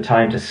actually took the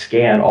time to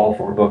scan all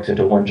 4 books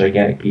into one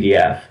gigantic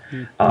PDF.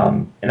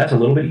 And that's a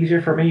little bit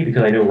easier for me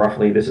because I know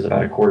roughly this is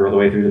about a quarter of the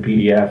way through the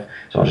PDF.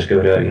 So I'll just go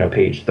to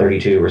page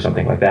 32 or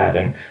something like that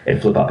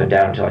and flip up and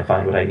down until I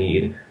find what I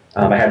need.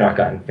 I have not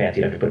gotten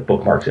fancy enough to put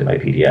bookmarks in my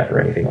PDF or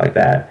anything like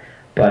that.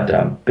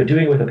 But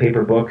doing it with the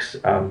paper books,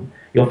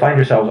 you'll find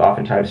yourselves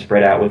oftentimes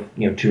spread out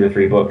with 2 or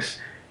 3 books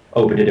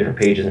open to different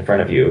pages in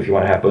front of you if you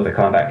want to have both the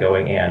combat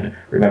going and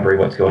remembering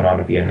what's going on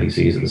with the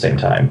NPCs at the same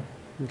time.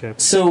 Okay.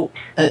 So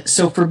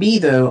for me,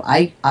 though,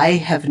 I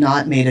have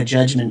not made a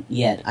judgment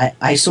yet.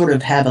 I sort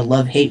of have a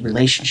love-hate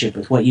relationship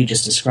with what you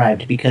just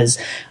described because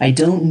I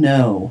don't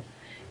know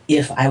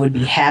if I would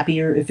be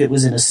happier if it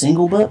was in a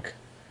single book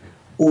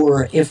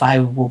or if I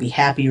will be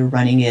happier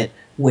running it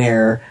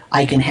where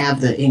I can have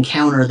the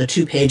encounter, the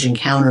 2-page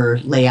encounter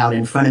layout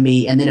in front of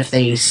me, and then if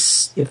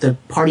the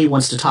party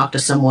wants to talk to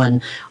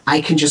someone,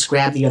 I can just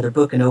grab the other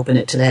book and open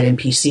it to that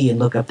NPC and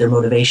look up their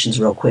motivations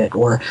real quick,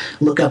 or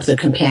look up the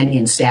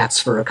companion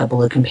stats for a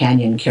couple of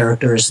companion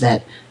characters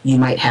that you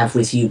might have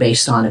with you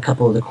based on a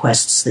couple of the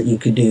quests that you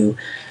could do.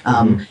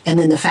 And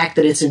then the fact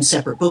that it's in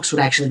separate books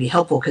would actually be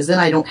helpful, because then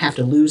I don't have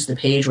to lose the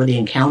page where the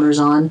encounter's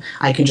on.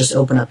 I can just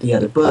open up the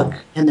other book,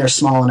 and they're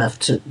small enough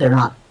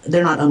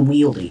they're not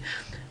unwieldy.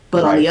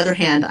 But on the other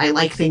hand, I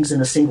like things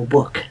in a single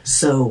book.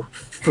 So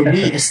for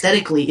me,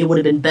 aesthetically, it would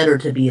have been better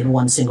to be in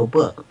one single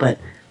book.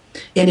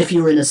 And if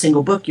you were in a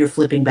single book, you're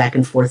flipping back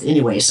and forth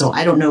anyway. So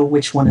I don't know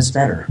which one is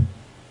better.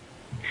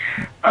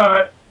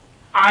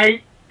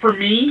 For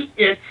me,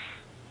 it's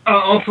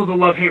also the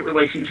love-hate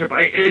relationship.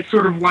 It's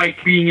sort of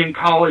like being in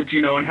college,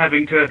 and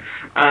having to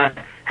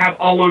have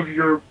all of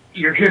your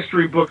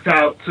history books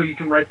out so you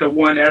can write the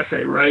one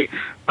essay, right?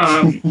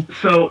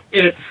 So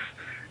it's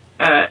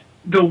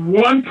the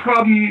one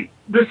problem.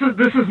 This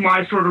is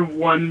my sort of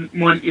one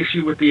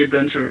issue with the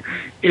adventure,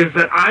 is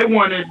that I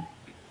wanted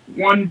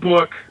one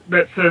book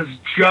that says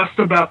just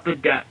about the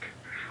deck.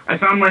 I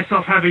found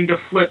myself having to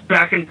flip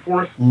back and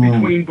forth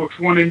between books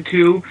 1 and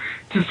 2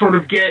 to sort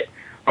of get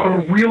a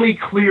really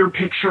clear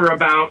picture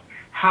about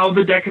how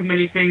the Deck of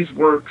Many Things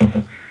works,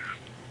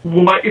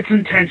 what its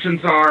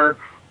intentions are,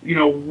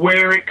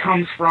 where it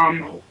comes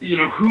from,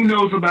 who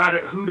knows about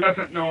it, who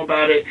doesn't know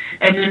about it,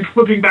 and then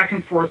flipping back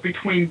and forth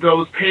between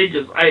those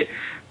pages.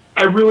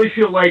 I really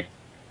feel like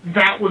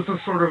that was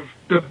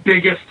the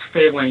biggest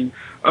failing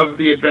of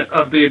the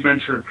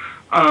adventure,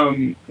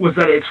 was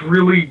that it's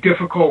really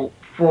difficult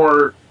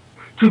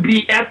to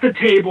be at the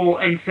table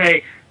and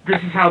say,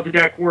 this is how the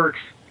deck works,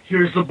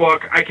 here's the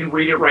book, I can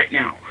read it right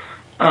now.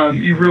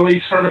 You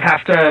really sort of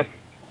have to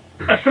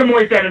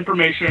assimilate that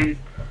information,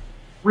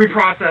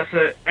 reprocess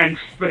it, and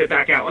spit it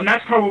back out. And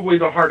that's probably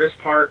the hardest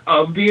part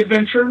of the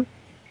adventure,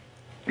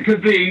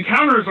 because the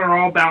encounters are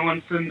all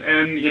balanced, and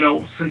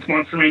since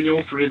Monster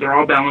Manual 3, they're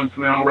all balanced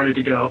and they're all ready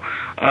to go.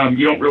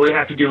 You don't really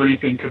have to do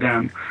anything to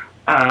them,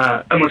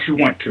 unless you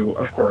want to,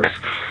 of course.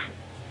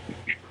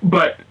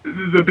 But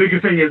the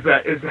biggest thing is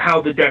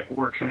how the deck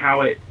works and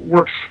how it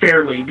works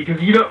fairly, because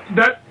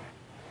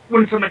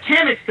when it's a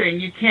mechanics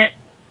thing, you can't.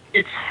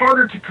 It's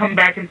harder to come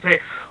back and say,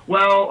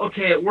 well,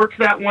 okay, it worked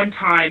that one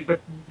time, but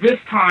this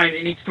time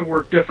it needs to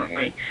work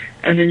differently,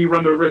 and then you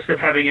run the risk of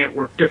having it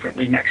work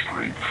differently next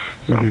time.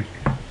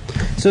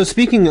 So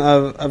speaking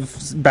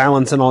of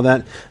balance and all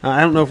that,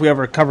 I don't know if we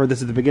ever covered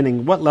this at the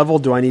beginning. What level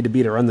do I need to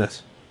be to run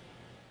this?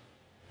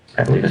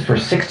 I believe it's for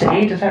 6 to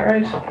 8. Is that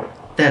right?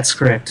 That's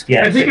correct.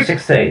 Yeah, I think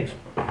 6 to 8.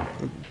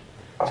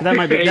 So that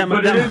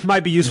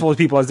might be useful to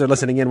people as they're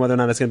listening in, whether or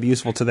not it's going to be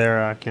useful to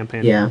their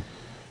campaign. Yeah.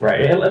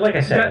 Right. And like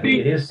I said,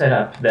 it is set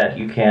up that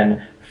you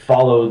can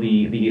follow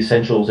the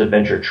Essentials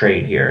adventure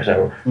trade here.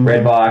 So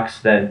Red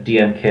Box, then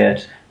DM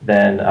Kit,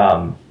 then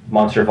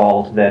Monster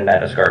Vault, then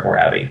Madness Gargmore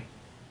Abbey.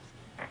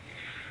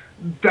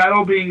 That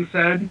all being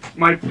said,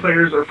 my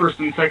players are 1st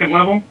and 2nd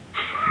level,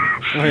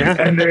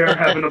 and they are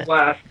having a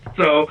blast.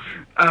 So,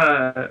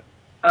 they're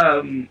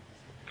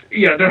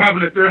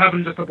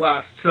having just a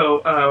blast.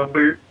 So,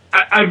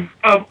 I've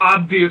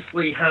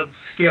obviously have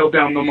scaled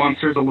down the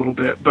monsters a little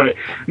bit, but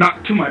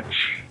not too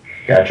much.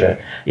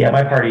 Gotcha. Yeah,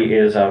 my party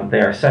is they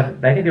are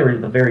 7th. I think they were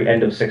at the very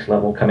end of 6th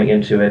level coming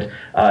into it.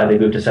 They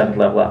moved to 7th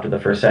level after the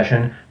first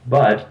session,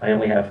 but I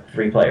only have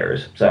 3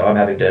 players, so I'm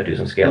having to do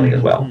some scaling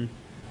as well.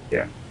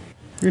 Yeah.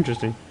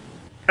 Interesting.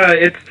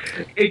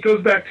 It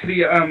goes back to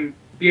the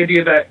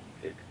idea that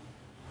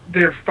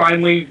they're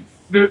finally.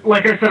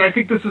 Like I said, I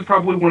think this is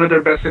probably one of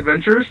their best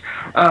adventures,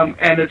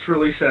 and it's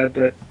really sad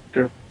that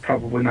they're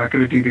probably not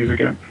going to do these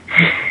again.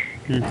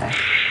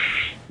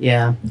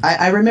 Yeah.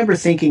 I remember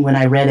thinking when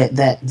I read it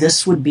that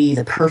this would be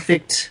the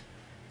perfect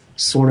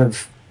sort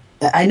of...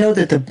 I know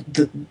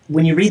that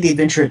when you read the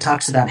adventure, it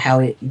talks about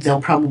how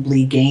they'll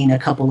probably gain a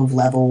couple of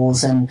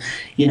levels, and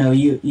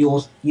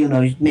you'll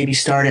maybe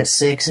start at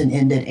 6 and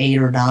end at 8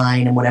 or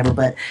 9 and whatever.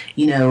 But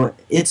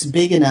it's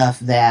big enough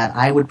that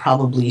I would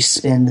probably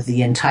spend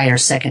the entire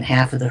second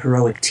half of the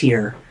heroic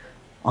tier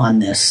on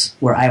this,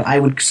 where I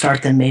would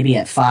start them maybe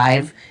at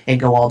 5 and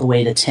go all the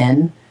way to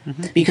 10.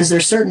 Because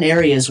there's certain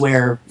areas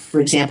where, for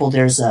example,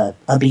 there's a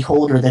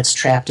beholder that's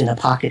trapped in a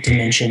pocket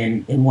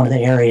dimension in one of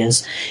the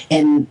areas,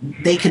 and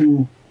they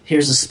can,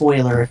 here's a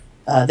spoiler,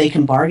 they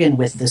can bargain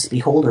with this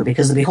beholder,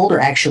 because the beholder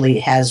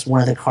actually has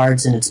one of the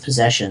cards in its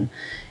possession.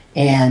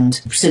 And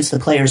since the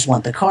players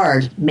want the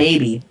card,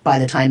 maybe by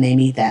the time they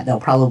meet that, they'll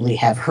probably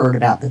have heard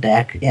about the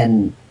deck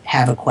and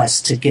have a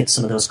quest to get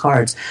some of those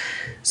cards.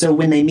 So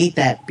when they meet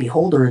that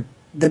beholder,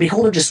 the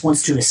beholder just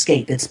wants to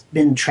escape. It's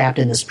been trapped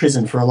in this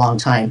prison for a long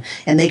time,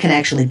 and they can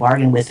actually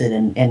bargain with it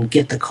and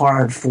get the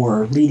card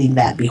for leading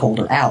that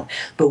beholder out.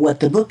 But what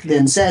the book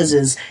then says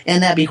is,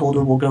 and that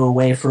beholder will go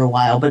away for a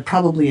while, but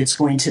probably it's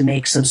going to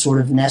make some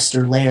sort of nest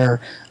or lair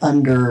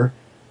under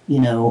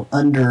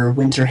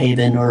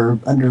Winterhaven or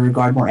under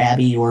Gardmore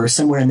Abbey or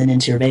somewhere in the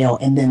Nintir Vale,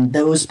 and then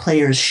those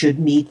players should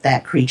meet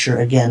that creature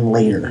again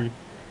later.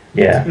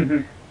 Yeah.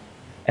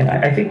 And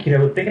I think,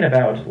 thinking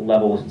about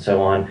levels and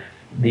so on,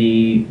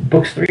 the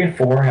books 3 and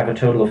 4 have a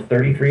total of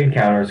 33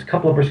 encounters. A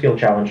couple of are skill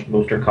challenge,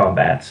 most are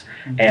combats,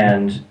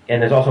 and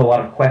there's also a lot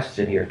of quests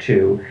in here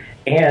too.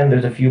 And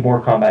there's a few more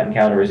combat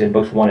encounters in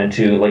books 1 and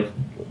 2, like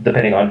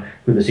depending on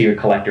who the secret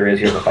collector is,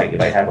 here's a fight you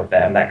might have with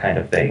them, that kind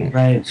of thing.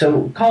 Right.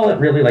 So call it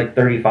really like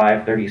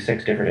 35,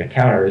 36 different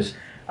encounters.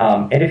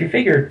 And if you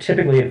figure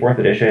typically in 4th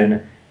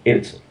edition,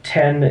 it's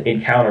 10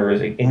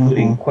 encounters,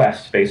 including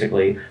quests,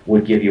 basically,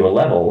 would give you a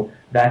level.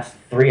 That's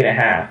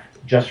 3.5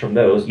 just from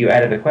those. You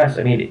added the quests.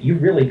 I mean, you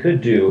really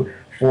could do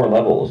 4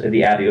 levels in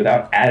the Abbey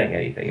without adding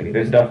anything. I mean,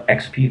 there's enough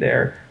XP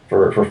there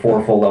for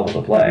 4 full levels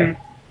of play.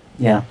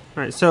 Yeah. All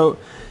right, so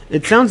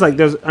it sounds like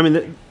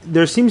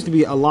there seems to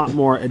be a lot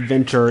more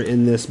adventure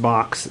in this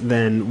box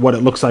than what it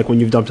looks like when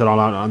you've dumped it all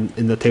out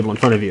in the table in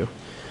front of you.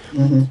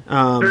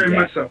 Very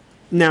much so.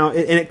 Now,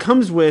 and it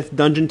comes with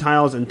dungeon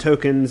tiles and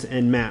tokens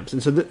and maps.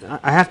 And so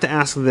I have to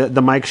ask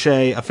the Mike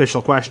Shea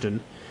official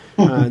question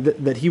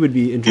that he would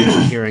be interested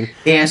in hearing.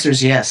 The answer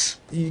is yes.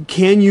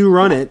 Can you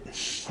run it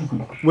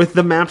with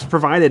the maps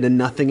provided and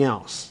nothing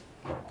else?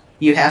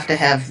 You have to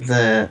have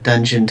the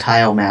Dungeon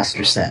Tile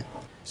Master set.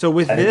 So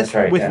with I think this, that's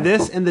right, with yeah.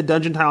 this and the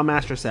Dungeon Tile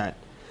Master set,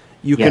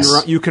 you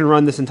Yes. can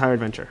run this entire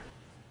adventure.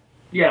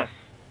 Yes.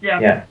 Yeah.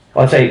 Yeah.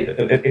 Well, I'd say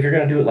if you're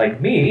going to do it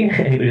like me,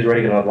 anybody who's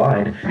running it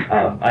online,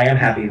 I am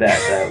happy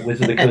that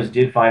Wizards of the Coast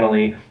did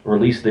finally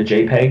release the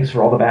JPEGs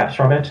for all the maps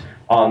from it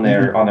on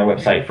their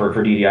website for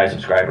DDI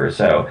subscribers.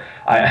 So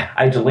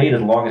I delayed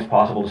as long as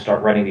possible to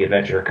start running the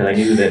adventure because I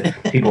knew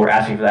that people were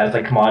asking for that. It's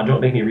like, come on,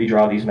 don't make me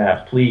redraw these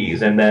maps,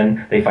 please. And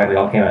then they finally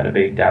all came out in a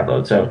big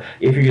download. So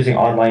if you're using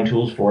online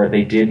tools for it,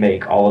 they did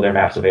make all of their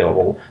maps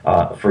available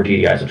for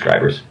DDI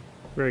subscribers.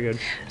 Very good.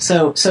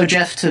 So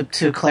Jeff,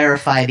 to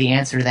clarify, the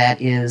answer to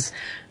that is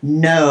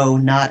no,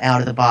 not out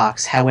of the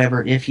box.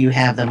 However, if you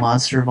have the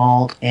Monster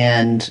Vault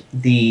and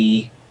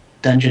the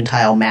Dungeon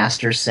Tile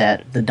Master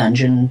set,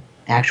 the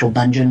actual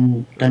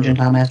dungeon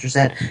tile master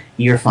set,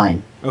 you're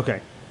fine.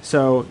 Okay.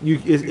 So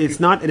it's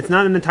not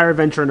an entire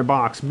adventure in a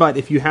box, but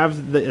if you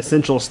have the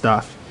essential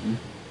stuff,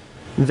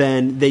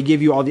 then they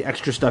give you all the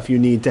extra stuff you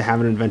need to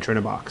have an adventure in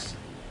a box.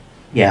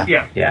 Yeah.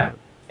 Yeah. Yeah,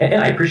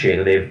 and I appreciate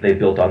that they've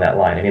built on that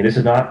line. I mean, this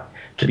is not,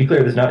 to be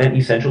clear, this is not an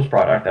Essentials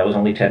product. That was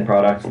only 10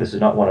 products. This is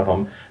not one of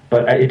them.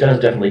 But it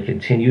does definitely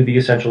continue the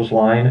Essentials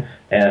line,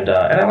 and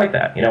I like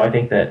that. I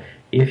think that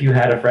if you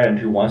had a friend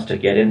who wants to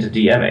get into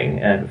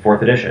DMing and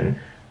 4th edition,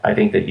 I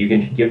think that you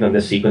can give them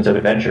this sequence of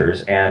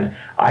adventures. And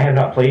I have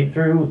not played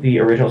through the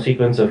original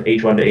sequence of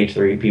H1 to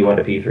H3, P1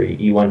 to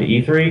P3, E1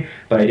 to E3,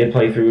 but I did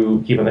play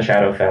through Keep on the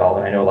Shadowfell,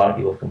 and I know a lot of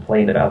people have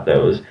complained about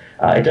those.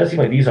 It does seem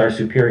like these are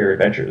superior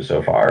adventures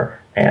so far,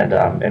 and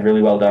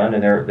really well done,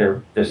 and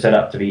they're set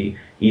up to be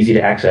easy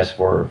to access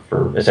for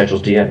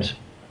Essentials DMs.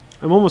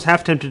 I'm almost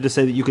half tempted to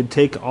say that you could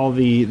take all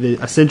the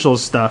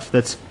essentials stuff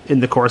that's in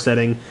the core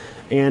setting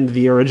and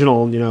the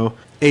original,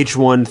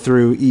 H1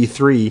 through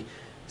E3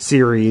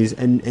 series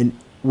and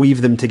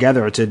weave them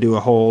together to do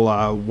a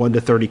whole 1 to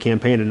 30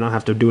 campaign and not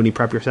have to do any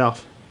prep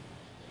yourself.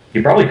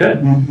 You probably could.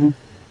 Mm-hmm.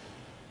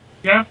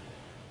 Yeah.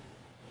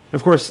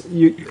 Of course,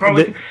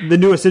 the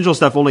new essential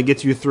stuff only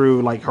gets you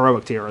through like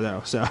heroic tier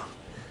though. So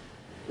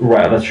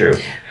Right, that's true.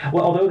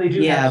 Well, although they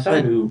do have some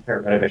but new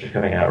Paragon adventures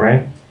coming out,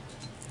 right?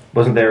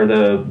 Wasn't there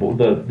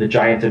the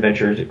giant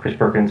adventures that Chris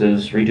Perkins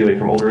is redoing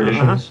from older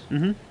editions?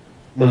 Mm-hmm.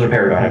 Those are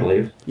Paragon, I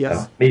believe.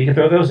 Yes. So maybe you can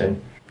throw those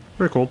in.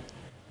 very cool.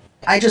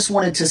 I just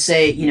wanted to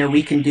say,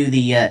 we can do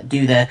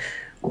the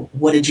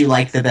what did you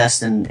like the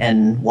best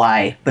and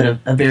why, but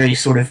a very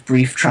sort of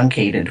brief,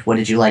 truncated what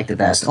did you like the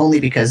best, only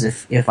because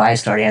if I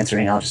start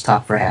answering, I'll just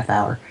talk for a half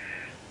hour.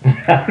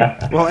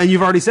 Well, and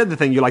you've already said the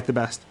thing you like the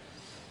best.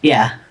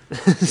 Yeah.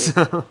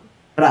 So,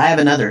 But I have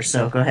another,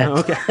 so go ahead.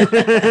 okay.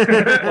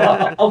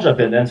 Well, I'll jump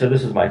in then. So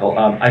this is Michael.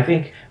 I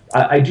think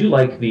I do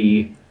like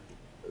the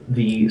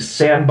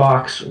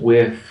sandbox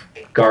with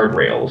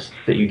guardrails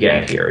that you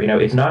get here.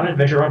 It's not an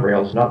adventure on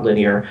rails, it's not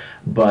linear,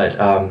 but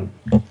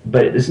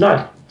it's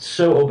not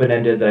so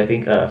open-ended that I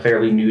think a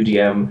fairly new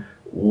DM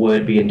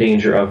would be in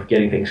danger of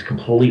getting things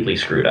completely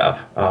screwed up.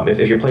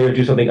 If your players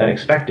do something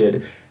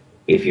unexpected,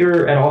 if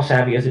you're at all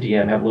savvy as a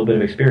DM, have a little bit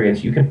of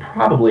experience, you can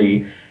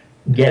probably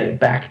get it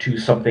back to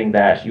something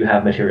that you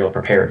have material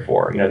prepared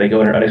for. They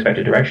go in an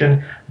unexpected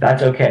direction,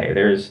 that's okay.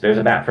 There's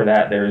a map for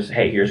that.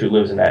 Here's who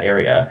lives in that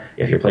area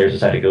if your players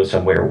decide to go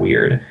somewhere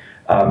weird.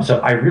 So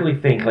I really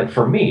think, like,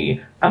 for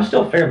me, I'm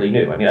still fairly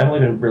new. I mean, I've only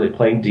been really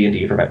playing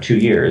D&D for about 2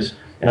 years,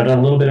 and I've done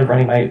a little bit of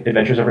running my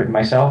adventures I've written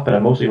myself, but I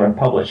mostly run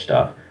published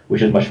stuff,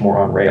 which is much more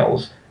on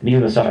rails. And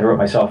even the stuff I wrote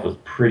myself was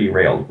pretty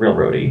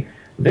railroady.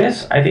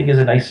 This, I think, is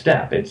a nice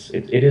step. It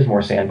is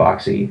more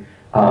sandboxy,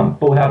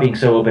 but without being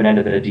so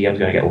open-ended that a DM is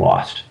going to get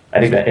lost. I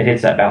think that it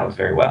hits that balance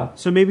very well.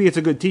 So maybe it's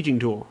a good teaching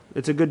tool.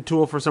 It's a good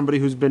tool for somebody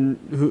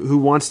who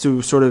wants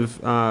to sort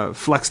of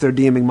flex their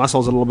DMing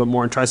muscles a little bit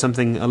more and try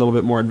something a little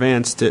bit more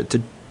advanced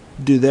to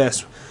do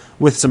this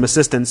with some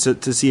assistance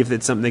to see if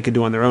it's something they could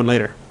do on their own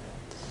later.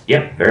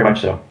 Yep, very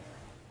much so.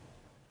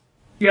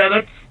 Yeah,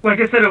 that's, like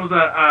I said, it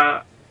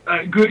was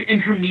good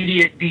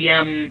intermediate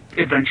DM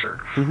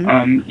adventure.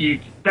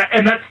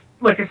 That's,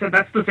 like I said,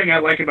 that's the thing I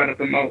like about it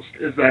the most,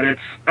 is that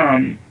it's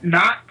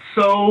not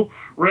so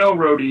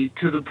railroady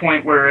to the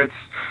point where it's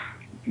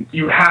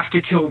you have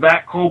to kill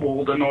that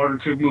kobold in order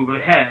to move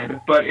ahead,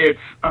 but it's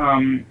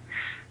and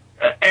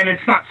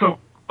it's not so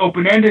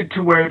open-ended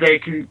to where they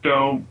can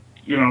go,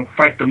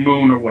 fight the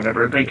moon or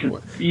whatever. They can.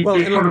 They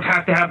sort of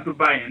have to have the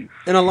buy-in.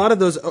 And a lot of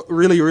those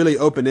really, really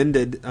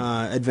open-ended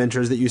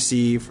adventures that you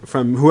see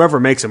from whoever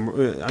makes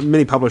them,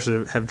 many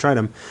publishers have tried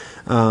them,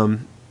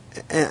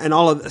 and a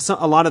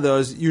lot of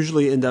those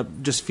usually end up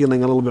just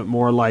feeling a little bit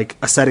more like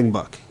a setting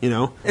book.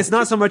 It's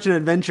not so much an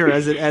adventure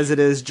as it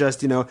is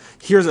just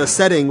here's a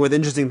setting with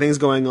interesting things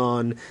going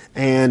on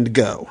and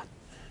go.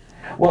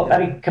 Well, I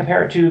mean,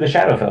 compare it to the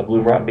Shadowfell,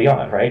 Gloomrot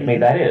Beyond, right? I mean,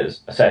 that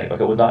is a setting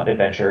book. It was not an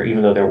adventure,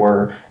 even though there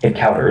were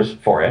encounters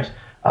for it.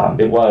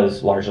 It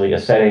was largely a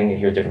setting, and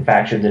here's different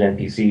factions and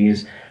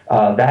NPCs.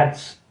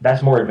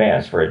 That's more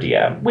advanced for a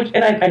DM,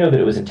 and I know that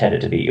it was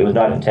intended to be. It was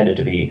not intended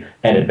to be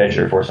an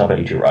adventure for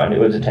somebody to run. It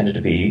was intended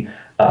to be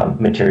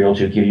material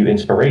to give you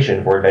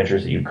inspiration for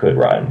adventures that you could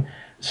run.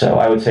 So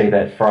I would say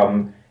that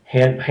from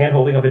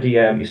hand-holding of a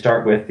DM, you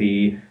start with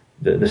the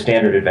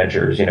standard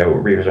adventures,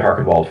 Reavers of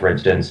Harkenwald, for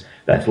instance.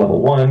 That's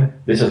level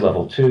 1. This is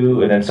level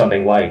 2, and then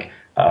something like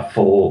a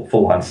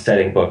full-on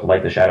setting book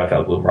like the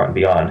Shadowfell, Gloomrot, and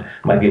Beyond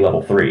might be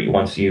level 3.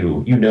 Once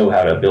you know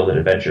how to build an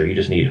adventure, you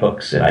just need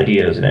hooks and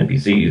ideas and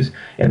NPCs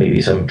and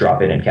maybe some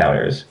drop-in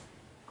encounters.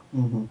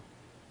 Mm-hmm.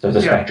 So it's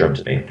a spectrum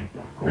to me.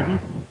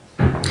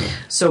 Mm-hmm.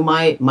 So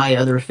my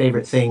other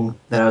favorite thing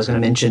that I was going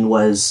to mention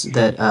was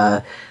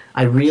that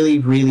I really,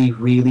 really,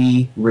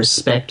 really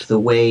respect the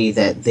way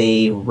that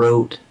they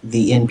wrote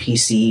the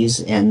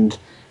NPCs and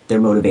their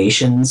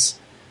motivations.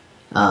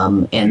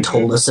 And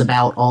told us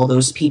about all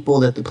those people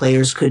that the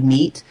players could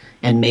meet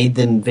and made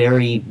them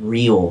very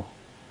real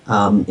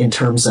in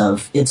terms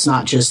of it's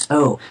not just,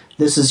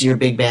 this is your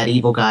big bad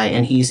evil guy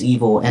and he's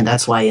evil and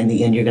that's why in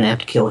the end you're going to have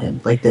to kill him.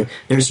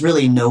 There's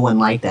really no one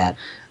like that.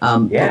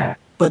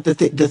 But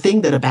the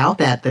thing about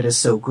that is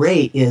so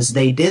great is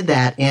they did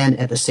that, and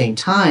at the same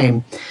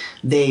time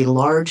they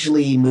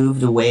largely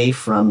moved away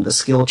from the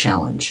skill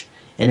challenge.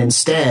 And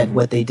instead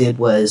what they did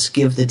was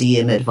give the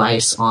DM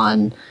advice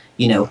on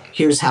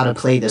here's how to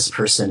play this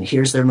person,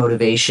 here's their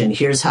motivation,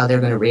 here's how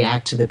they're going to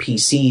react to the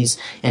PCs,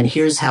 and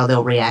here's how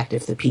they'll react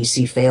if the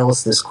PC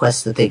fails this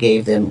quest that they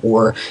gave them,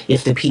 or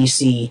if the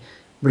PC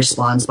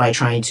responds by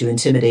trying to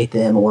intimidate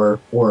them or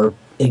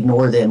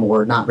ignore them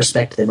or not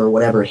respect them or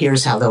whatever.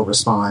 Here's how they'll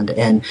respond.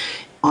 And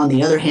on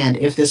the other hand,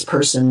 if this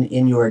person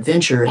in your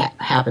adventure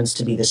happens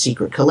to be the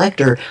secret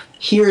collector,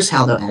 here's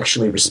how they'll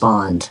actually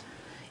respond.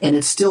 And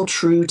it's still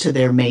true to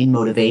their main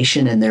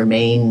motivation and their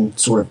main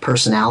sort of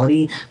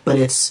personality, but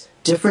it's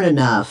different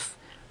enough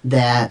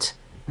that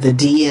the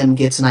DM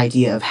gets an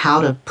idea of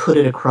how to put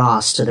it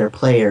across to their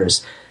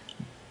players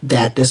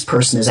that this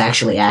person is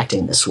actually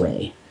acting this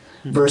way,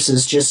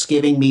 versus just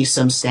giving me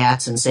some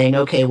stats and saying,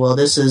 okay, well,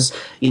 this is,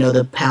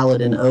 the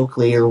Paladin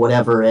Oakley or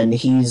whatever, and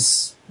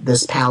he's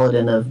this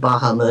Paladin of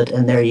Bahamut,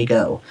 and there you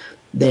go.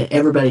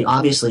 Everybody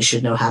obviously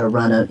should know how to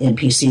run an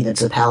NPC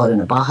that's a Paladin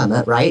of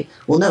Bahamut, right?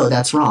 Well, no,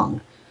 that's wrong.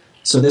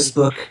 So this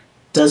book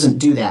doesn't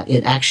do that.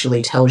 It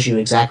actually tells you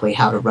exactly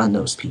how to run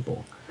those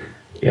people.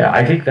 Yeah,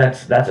 I think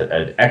that's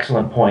an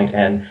excellent point,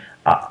 and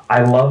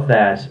I love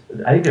that.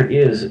 I think there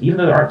is, even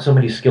though there aren't so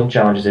many skill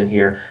challenges in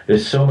here,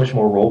 there's so much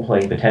more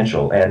role-playing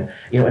potential. And,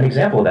 an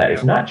example of that,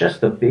 it's not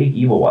just the big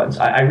evil ones.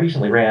 I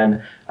recently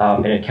ran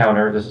an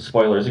encounter, this is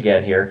spoilers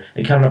again here,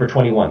 encounter number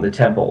 21, the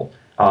Temple,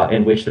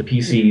 in which the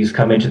PCs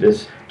come into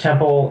this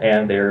temple,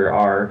 and there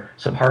are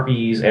some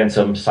harpies and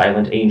some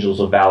silent angels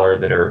of valor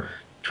that are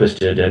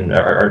twisted and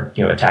are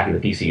attacking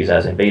the PCs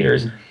as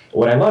invaders.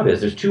 What I love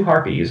is there's 2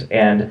 harpies,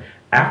 and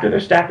after their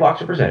stat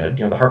blocks are presented,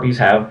 the harpies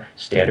have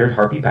standard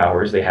harpy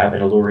powers. They have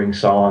an alluring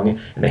song,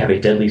 and they have a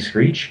deadly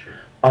screech.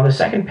 On the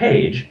second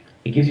page,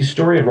 it gives you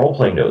story and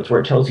role-playing notes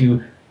where it tells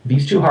you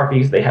these 2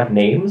 harpies, they have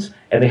names,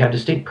 and they have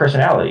distinct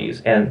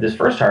personalities. And this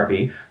first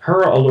harpy,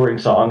 her alluring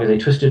song is a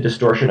twisted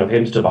distortion of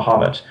hymns to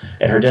Bahamut,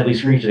 and her deadly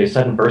screech is a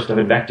sudden burst of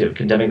invective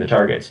condemning the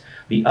targets.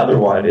 The other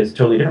one is a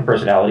totally different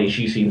personality.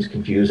 She seems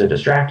confused and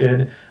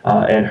distracted,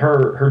 and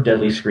her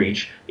deadly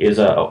screech is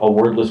a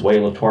wordless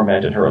wail of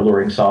torment, and her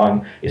alluring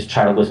song is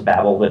childless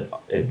babble that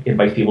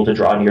invites people to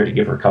draw near to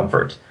give her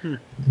comfort.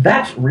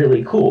 That's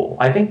really cool.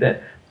 I think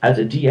that as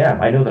a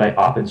DM, I know that I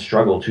often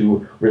struggle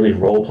to really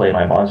role-play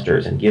my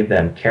monsters and give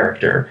them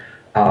character.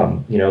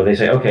 They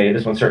say, okay,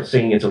 this one starts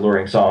singing its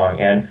alluring song,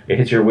 and it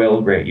hits your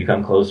will, great, you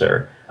come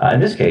closer.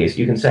 In this case,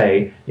 you can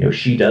say,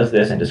 she does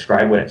this and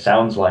describe what it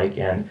sounds like,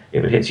 and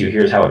if it hits you,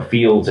 here's how it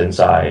feels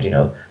inside.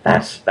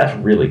 That's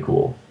really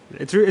cool.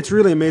 It's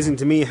really amazing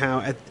to me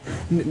how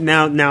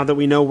now that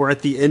we know we're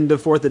at the end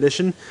of 4th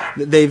edition,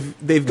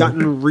 they've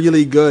gotten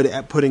really good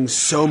at putting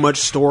so much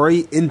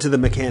story into the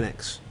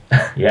mechanics.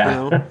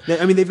 Yeah.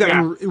 They've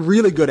gotten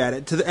really good at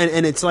it.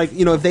 And it's like,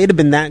 if they'd have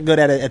been that good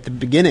at it at the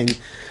beginning,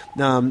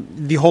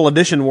 the whole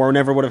edition war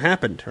never would have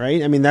happened,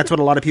 right? I mean, that's what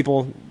a lot of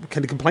people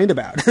kind of complained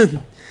about,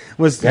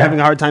 was having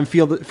a hard time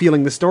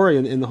feeling the story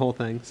in the whole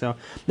thing. So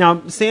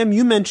now, Sam,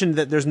 you mentioned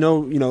that there's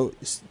no,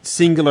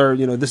 singular,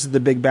 this is the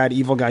big bad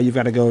evil guy you've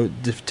got to go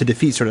to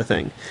defeat sort of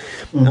thing.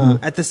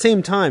 Mm-hmm. At the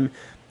same time,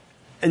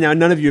 and now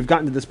none of you have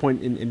gotten to this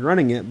point in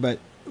running it, but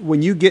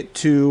when you get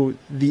to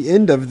the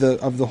end of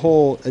the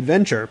whole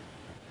adventure,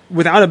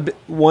 without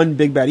one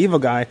big bad evil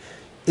guy,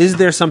 is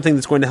there something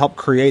that's going to help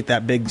create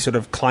that big sort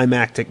of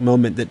climactic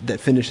moment that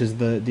finishes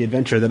the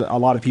adventure that a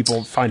lot of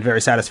people find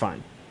very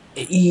satisfying?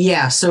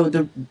 Yeah,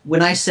 so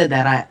when I said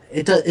that,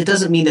 it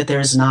doesn't mean that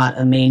there's not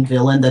a main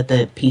villain that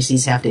the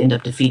PCs have to end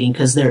up defeating,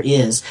 because there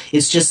is.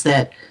 It's just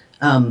that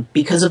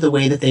because of the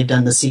way that they've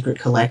done the Secret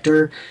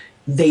Collector,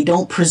 they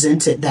don't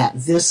present it that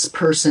this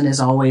person is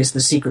always the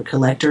Secret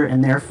Collector,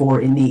 and therefore,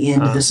 in the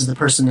end, this is the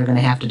person they're going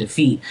to have to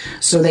defeat.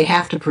 So they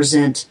have to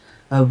present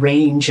a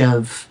range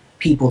of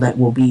people that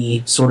will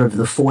be sort of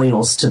the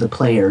foils to the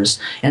players,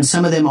 and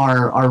some of them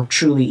are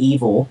truly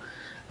evil,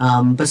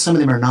 but some of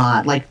them are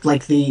not.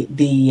 Like the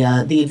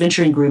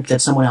adventuring group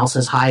that someone else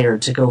has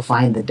hired to go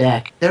find the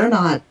deck, they're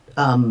not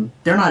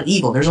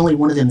evil. There's only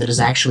one of them that is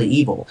actually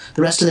evil.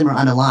 The rest of them are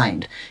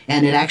unaligned,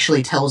 and it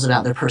actually tells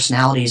about their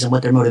personalities and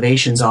what their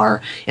motivations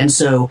are. And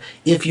so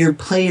if your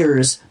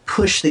players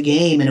push the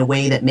game in a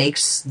way that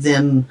makes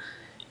them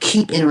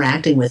keep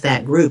interacting with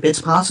that group,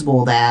 it's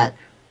possible that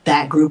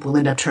group will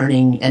end up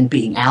turning and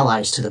being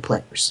allies to the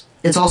players.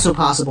 It's also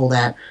possible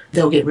that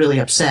they'll get really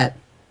upset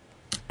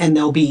and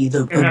they'll be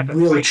a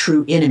really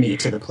true enemy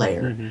to the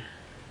player. Mm-hmm.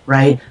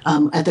 Right?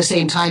 At the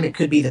same time, it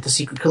could be that the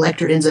Secret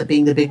Collector ends up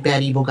being the big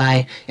bad evil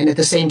guy, and at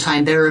the same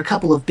time, there are a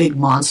couple of big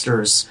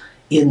monsters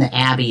in the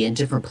Abbey in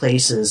different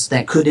places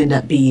that could end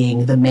up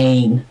being the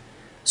main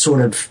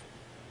sort of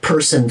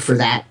person for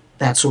that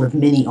sort of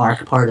mini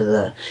arc part of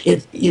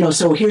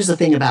so here's the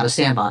thing about a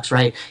sandbox,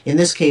 right? In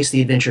this case,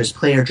 the adventure is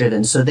player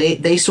driven, so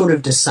they sort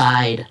of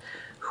decide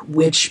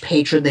which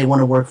patron they want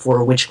to work for,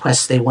 or which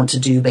quests they want to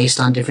do based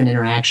on different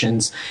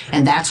interactions,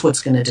 and that's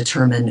what's going to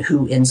determine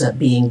who ends up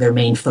being their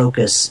main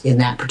focus in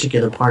that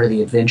particular part of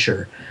the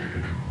adventure.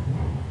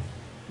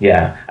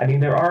 Yeah, I mean,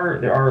 there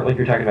are like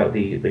you're talking about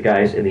the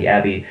guys in the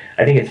Abbey.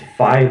 I think it's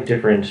 5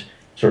 different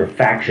sort of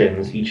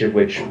factions, each of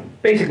which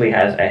basically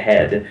has a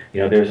head.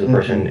 There's the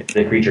person,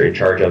 the creature in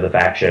charge of the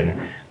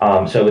faction.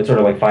 So it's sort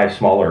of like 5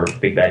 smaller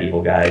big bad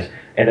evil guys,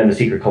 and then the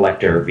Secret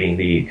Collector being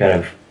the kind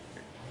of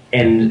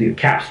the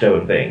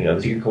capstone thing.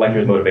 The Secret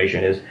Collector's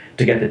motivation is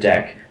to get the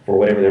deck for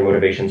whatever their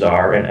motivations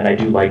are, and I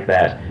do like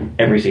that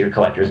every Secret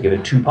Collector is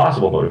given 2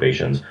 possible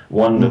motivations,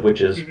 one of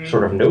which is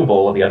sort of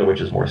noble, and the other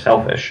which is more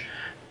selfish.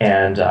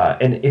 And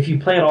if you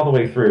play it all the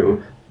way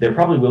through, there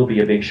probably will be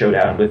a big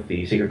showdown with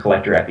the Secret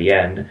Collector at the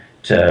end.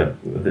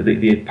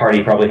 The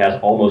party probably has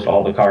almost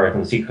all the cards,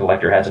 and the Secret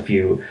Collector has a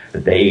few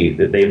that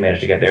they've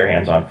managed to get their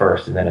hands on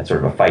first, and then it's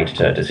sort of a fight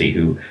to see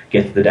who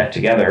gets the deck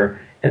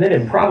together. And then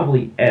it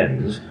probably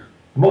ends,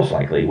 most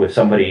likely, with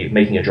somebody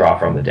making a draw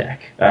from the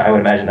deck. I would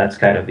imagine that's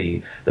kind of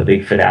the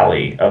big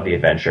finale of the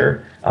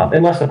adventure,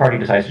 unless the party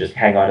decides to just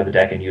hang on to the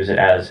deck and use it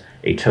as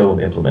a tome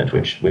implement,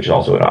 which is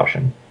also an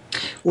option.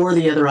 Or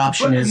the other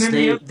option is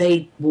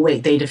they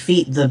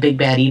defeat the big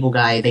bad evil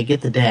guy, they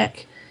get the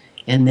deck,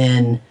 and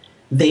then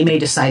they may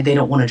decide they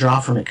don't want to draw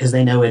from it because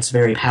they know it's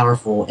very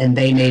powerful, and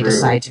they may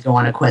decide to go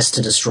on a quest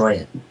to destroy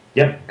it.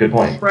 Yep, good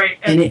point. Right,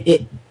 and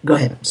it go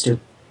ahead, Stu.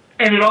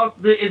 And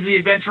the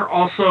adventure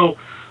also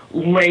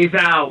lays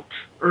out,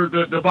 or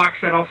the box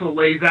set also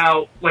lays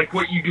out, like,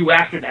 what you do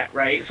after that,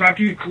 right? So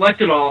after you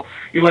collect it all,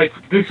 you're like,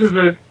 this is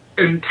an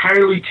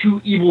entirely too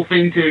evil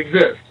thing to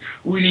exist.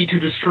 We need to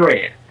destroy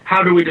it.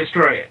 How do we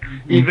destroy it?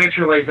 The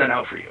adventure lays that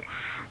out for you.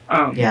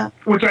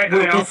 Which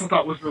I also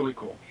thought was really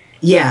cool.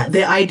 Yeah,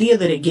 the idea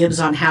that it gives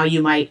on how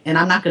you might, and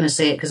I'm not going to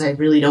say it because I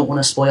really don't want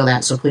to spoil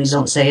that, so please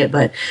don't say it,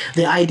 but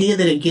the idea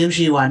that it gives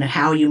you on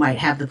how you might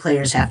have the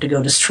players have to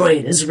go destroy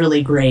it is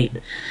really great.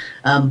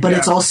 But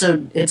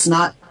it's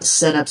not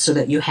set up so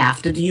that you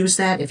have to use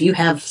that. If you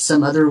have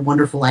some other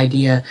wonderful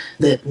idea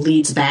that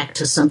leads back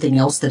to something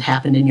else that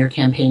happened in your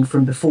campaign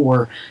from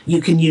before, you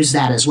can use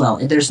that as well.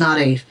 There's not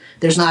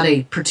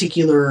a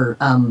particular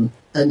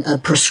a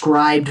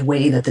prescribed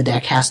way that the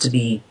deck has to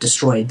be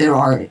destroyed. There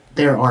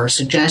are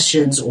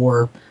suggestions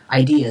or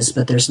ideas,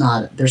 but there's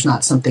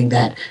not something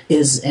that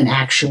is an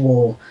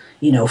actual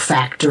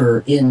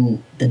factor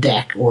in the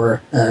deck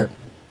or a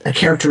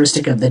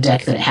characteristic of the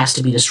deck that it has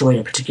to be destroyed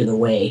a particular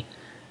way.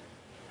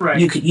 Right.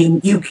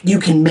 You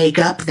can make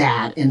up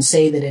that and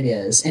say that it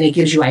is, and it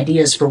gives you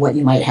ideas for what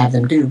you might have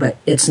them do, but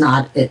it's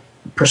not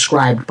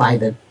prescribed by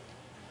the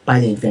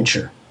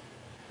adventure.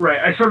 Right.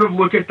 I sort of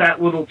look at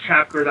that little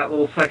chapter, that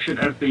little section,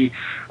 as the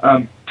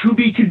to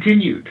be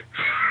continued.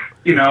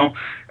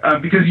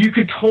 Because you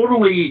could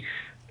totally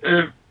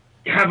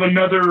have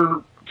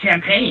another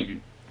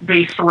campaign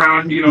based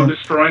around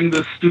destroying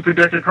the stupid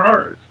deck of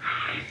cards.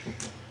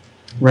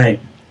 Right.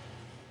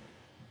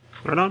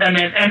 Right on.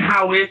 And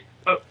how it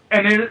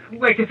and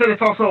like I said,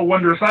 it's also a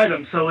wondrous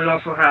item, so it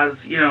also has,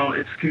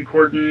 its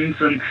concordance,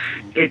 and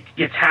it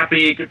gets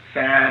happy, it gets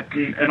sad,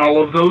 and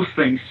all of those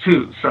things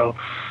too. So,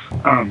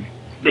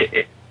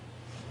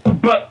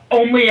 but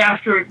only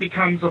after it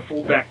becomes a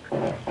full deck.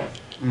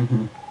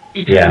 Mm-hmm.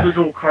 Each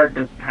individual card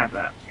doesn't have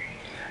that.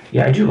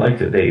 Yeah, I do like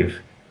that they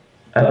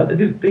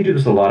do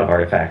this with a lot of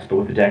artifacts, but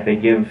with the deck they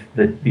give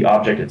the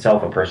object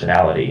itself a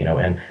personality,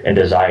 and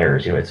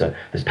desires. It's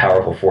this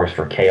powerful force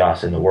for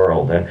chaos in the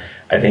world, and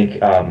I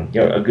think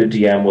a good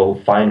DM will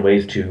find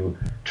ways to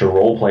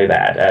role play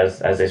that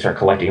as they start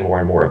collecting more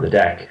and more of the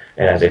deck,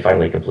 and as they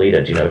finally complete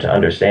it, to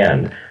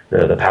understand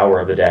the power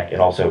of the deck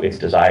and also its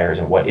desires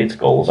and what its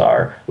goals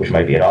are, which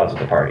might be at odds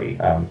with the party.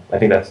 I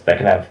think that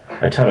can have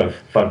a ton of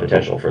fun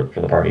potential for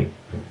the party.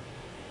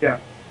 Yeah.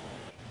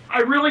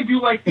 I really do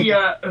like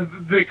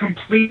the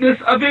completeness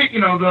of it,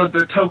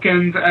 the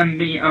tokens and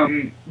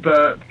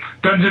the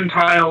dungeon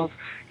tiles,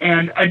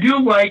 and I do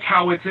like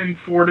how it's in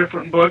 4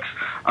 different books.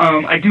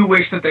 I do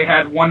wish that they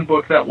had one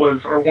book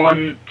or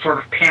one sort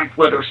of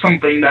pamphlet or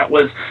something that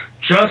was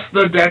just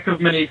the deck of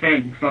many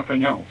things,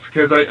 nothing else,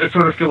 because I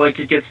sort of feel like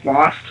it gets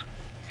lost.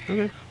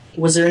 Okay.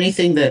 Was there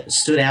anything that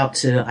stood out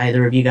to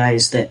either of you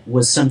guys that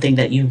was something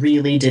that you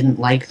really didn't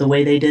like the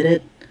way they did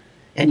it?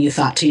 And you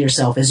thought to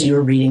yourself as you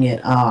were reading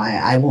it,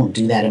 I won't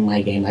do that in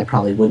my game. I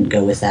probably wouldn't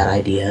go with that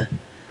idea.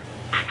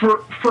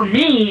 For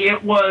me,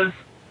 it was,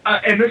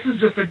 and this is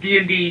just a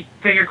D&D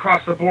thing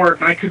across the board,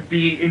 and I could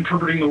be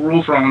interpreting the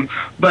rules wrong,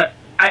 but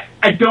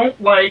I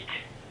don't like,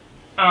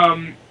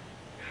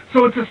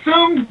 so it's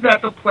assumed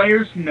that the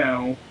players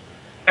know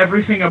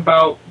everything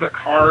about the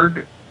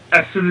card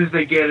as soon as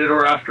they get it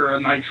or after a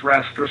night's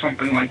rest or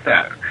something like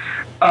that.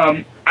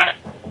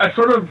 I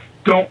sort of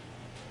don't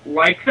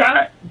like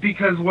that,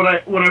 because what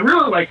I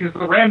really like is the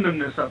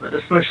randomness of it,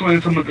 especially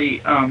in some of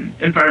the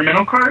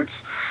environmental cards.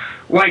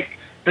 Like,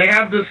 they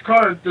have this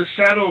card, this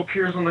shadow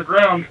appears on the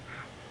ground.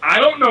 I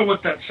don't know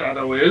what that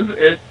shadow is.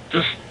 It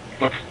just,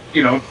 let's,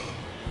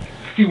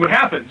 see what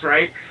happens,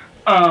 right?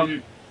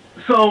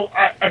 So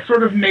I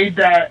sort of made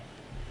that,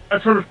 I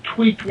sort of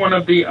tweaked one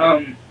of the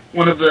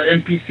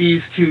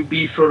NPCs to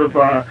be sort of,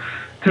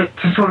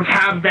 to sort of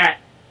have that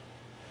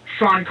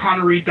Sean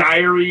Connery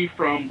diary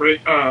from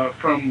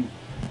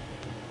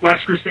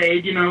Last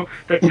Crusade,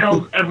 that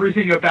tells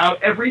everything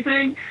about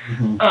everything.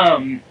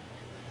 Mm-hmm.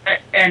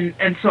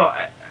 And so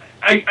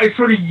I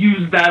sort of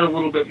use that a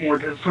little bit more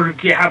to sort of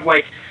have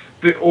like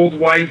the old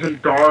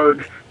wizened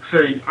guard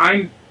saying,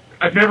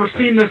 I've never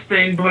seen this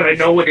thing, but I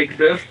know it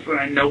exists and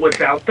I know what's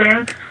out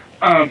there,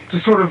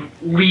 to sort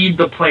of lead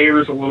the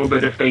players a little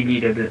bit if they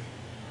needed it.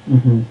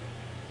 Mm-hmm.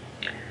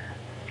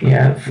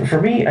 Yeah,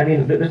 for me, I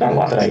mean, there's not a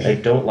lot that I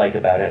don't like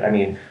about it. I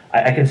mean,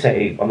 I can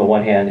say, on the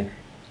one hand,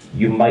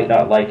 you might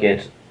not like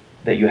it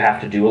that you have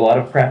to do a lot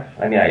of prep.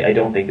 I mean, I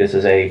don't think this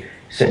is a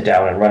sit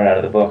down and run it out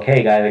of the book,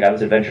 hey guys, I got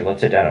this adventure,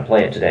 let's sit down and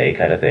play it today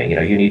kind of thing.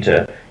 You need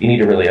to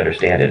really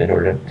understand it in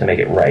order to make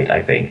it right,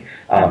 I think.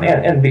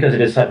 And because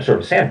it is sort of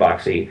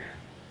sandboxy,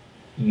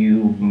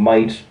 you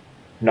might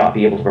not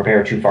be able to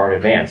prepare too far in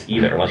advance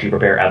either, unless you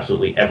prepare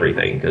absolutely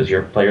everything, because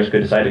your players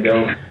could decide to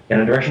go in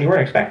a direction you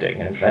weren't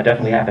expecting, and that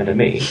definitely happened to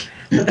me.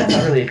 But that's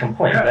not really a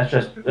complaint. That's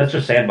just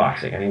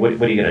sandboxing. I mean, what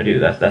are you going to do?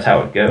 That's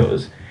how it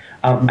goes.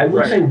 I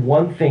will say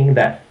one thing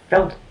that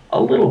felt a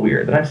little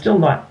weird, but I'm still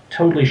not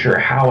totally sure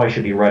how I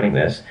should be running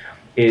this,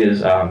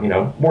 is,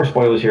 more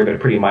spoilers here, but a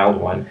pretty mild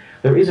one.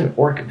 There is an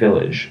orc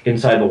village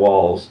inside the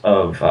walls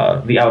of,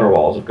 the outer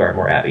walls of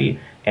Gardmore Abbey,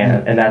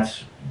 and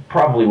that's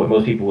probably what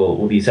most people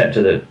will be sent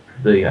to the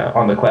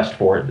on the quest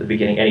for at the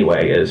beginning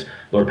anyway, is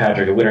Lord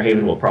Patrick of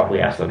Winterhaven will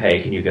probably ask them,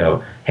 hey, can you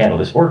go handle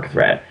this orc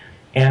threat?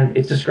 And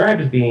it's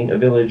described as being a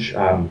village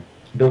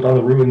built on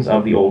the ruins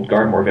of the old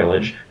Gardmore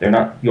village. The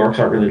orcs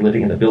aren't really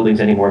living in the buildings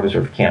anymore, they're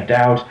sort of camped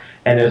out,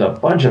 and there's a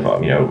bunch of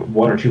them, 100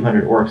 or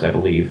 200 orcs, I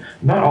believe,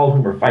 not all of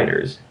whom are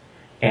fighters.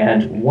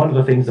 And one of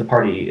the things the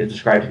party is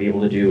described to be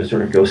able to do is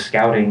sort of go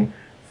scouting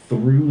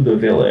through the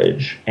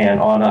village and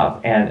on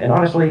up. And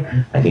honestly,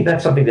 I think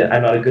that's something that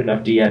I'm not a good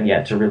enough DM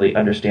yet to really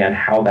understand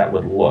how that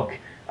would look,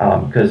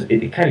 because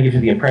it kind of gives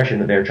you the impression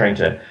that they're trying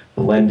to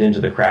blend into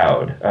the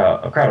crowd,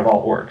 a crowd of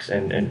all orcs,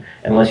 and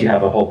unless you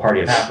have a whole party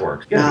of half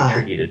orcs, it's going to be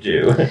tricky to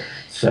do.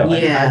 So yeah. I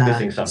think I'm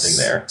missing something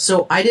there.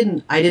 So I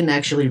didn't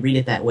actually read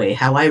it that way.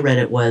 How I read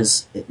it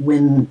was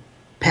when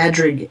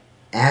Padraig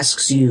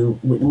asks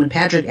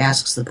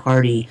the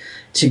party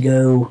to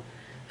go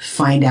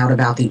find out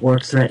about the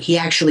orc threat, he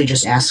actually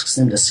just asks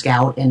them to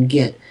scout and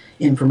get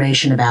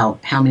information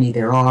about how many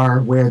there are,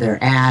 where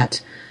they're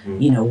at,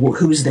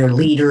 who's their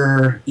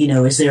leader,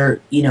 is there,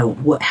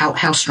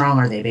 how strong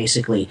are they,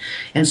 basically.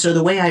 And so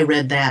the way I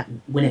read that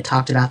when it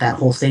talked about that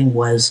whole thing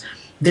was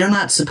they're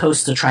not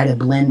supposed to try to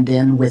blend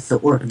in with the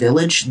orc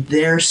village.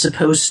 They're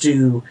supposed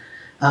to,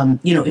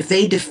 if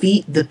they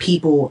defeat the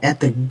people at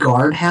the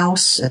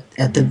guardhouse,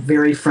 at the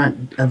very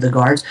front of the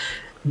guards,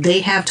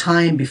 they have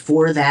time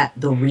before that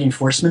the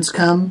reinforcements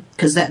come,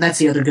 because that's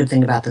the other good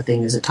thing about the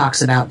thing is it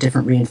talks about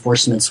different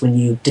reinforcements when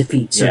you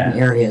defeat certain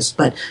areas.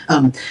 But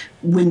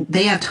when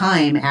they have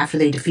time after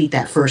they defeat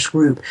that first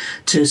group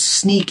to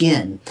sneak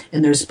in,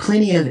 and there's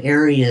plenty of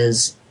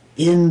areas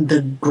in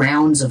the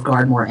grounds of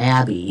Gardmore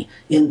Abbey,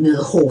 in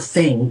the whole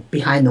thing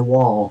behind the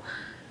wall,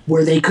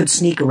 where they could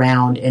sneak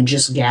around and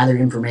just gather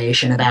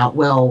information about,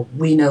 well,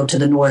 we know to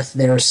the north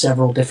there are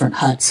several different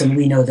huts, and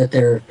we know that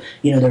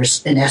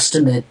there's an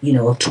estimate,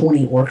 of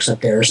 20 orcs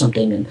up there or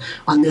something, and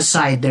on this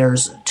side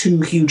there's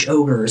 2 huge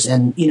ogres,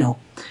 and,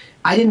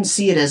 I didn't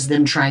see it as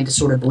them trying to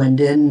sort of blend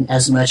in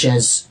as much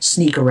as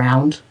sneak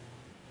around.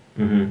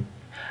 Mm-hmm.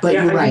 But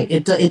you're right,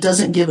 it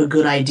doesn't give a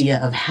good idea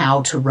of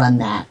how to run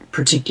that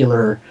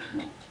particular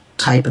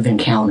type of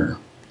encounter.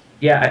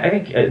 Yeah, I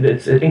think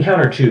it's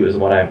Encounter 2 is the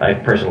one I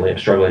personally am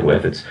struggling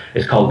with.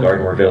 It's called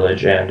Gardmore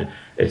Village, and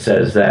it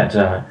says that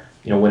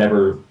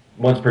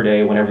once per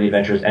day, whenever the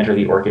adventurers enter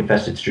the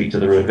orc-infested streets of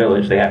the ruined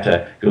village, they have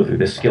to go through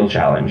this skill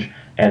challenge,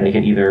 and they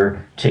can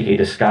either take a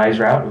disguise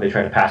route, where they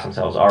try to pass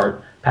themselves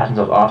off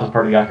as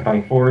part of the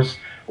occupying force,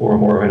 or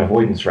more of an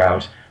avoidance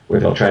route, where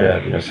they'll try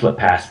to slip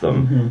past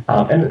them.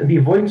 Mm-hmm. And the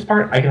avoidance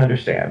part, I can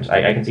understand.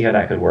 I can see how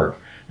that could work.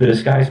 The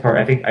disguise part,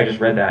 I think I just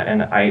read that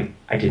and I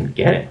didn't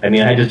get it. I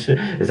mean,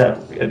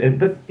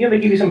 but they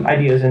give you some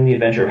ideas in the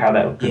adventure of how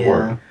that could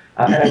work.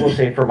 And I will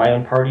say, for my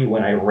own party,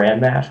 when I ran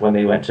that, when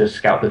they went to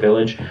scout the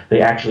village,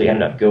 they actually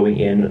ended up going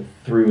in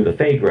through the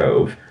Fey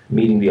Grove,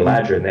 meeting the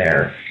Eladrin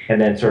there, and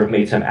then sort of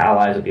made some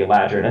allies of the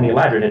Eladrin. And the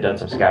Eladrin had done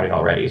some scouting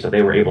already, so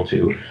they were able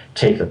to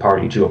take the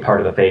party to a part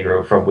of the Fey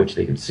Grove from which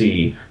they could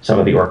see some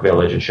of the orc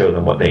village and show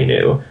them what they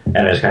knew. And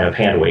I just kind of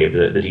hand-waved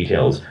the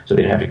details, so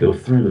they didn't have to go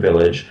through the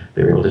village.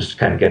 They were able to just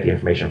kind of get the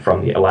information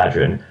from the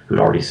Eladrin, who'd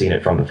already seen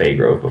it from the Fey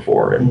Grove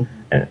before. And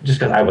just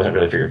because I wasn't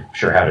really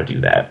sure how to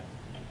do that.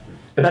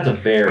 But that's a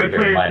very,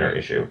 very minor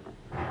issue.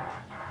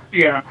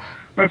 Yeah.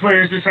 My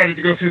players decided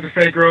to go through the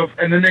Fey Grove,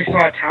 and then they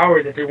saw a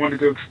tower that they wanted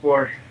to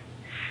explore.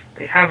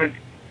 They haven't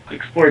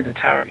explored the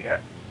tower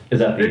yet. Is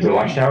that the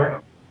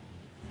watchtower?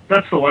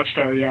 That's the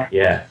watchtower, yeah.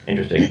 Yeah,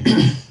 interesting.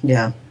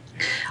 Yeah.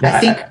 I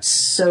think,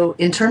 so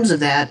in terms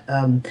of that,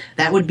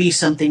 that would be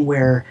something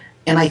where,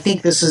 and I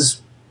think this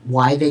is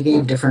why they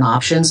gave different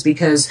options,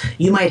 because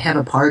you might have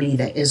a party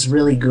that is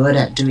really good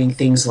at doing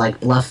things like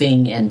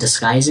bluffing and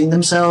disguising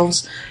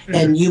themselves,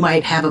 and you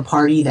might have a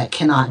party that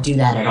cannot do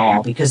that at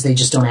all because they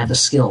just don't have the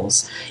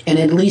skills, and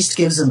at least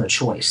gives them a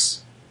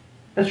choice.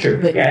 That's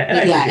true. But,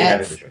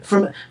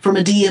 from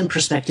a DM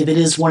perspective, it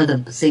is one of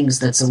the things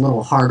that's a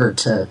little harder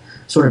to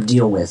sort of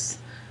deal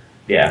with.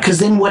 Yeah. Because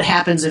then what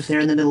happens if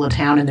they're in the middle of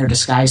town and their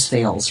disguise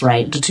fails,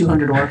 right? Do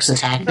 200 orcs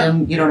attack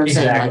them? You know what I'm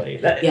saying? Exactly.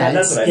 That's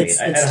what I mean.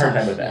 I had a hard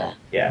time with that.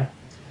 Yeah.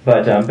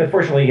 But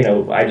fortunately,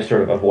 I just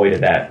sort of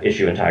avoided that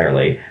issue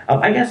entirely.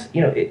 I guess,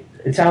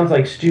 it sounds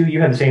like, Stu,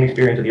 you had the same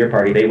experience with your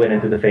party. They went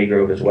into the Fey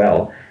Grove as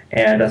well.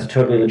 And that's a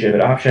totally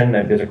legitimate option.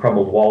 There's a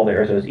crumbled wall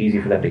there, so it's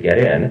easy for them to get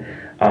in.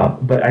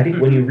 But I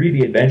think when you read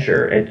the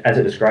adventure, as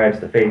it describes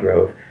the Fey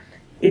Grove,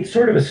 it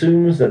sort of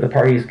assumes that the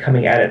party is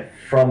coming at it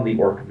from the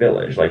orc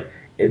village.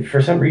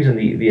 For some reason,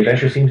 the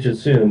adventure seems to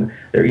assume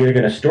they're either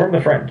going to storm the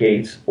front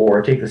gates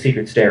or take the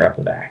secret stair up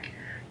the back.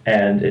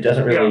 And it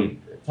doesn't really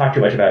talk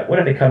too much about what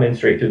if they come in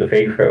straight through the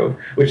Fey Grove,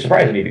 which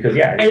surprised me because,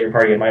 your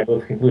party and mine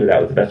both concluded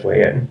that was the best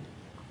way in.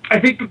 I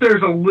think that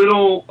there's a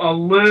little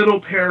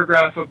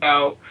paragraph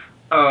about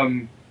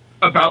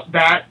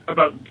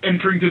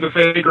entering through the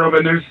Fey Grove,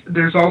 and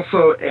there's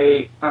also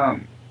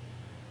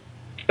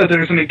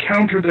there's an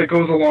encounter that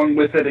goes along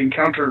with it,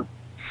 Encounter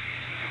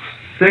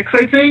 6,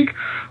 I think,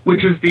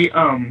 which is the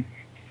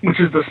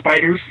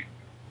spiders,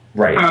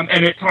 right?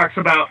 And it talks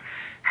about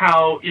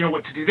how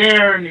what to do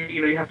there, and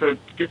you have to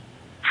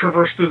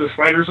traverse through the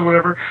spiders or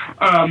whatever.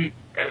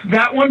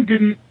 That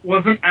one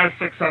wasn't as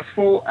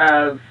successful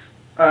as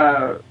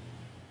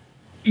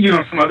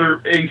some other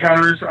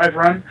encounters I've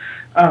run,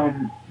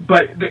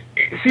 but it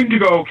seemed to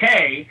go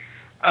okay.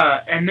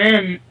 And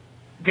then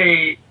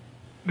they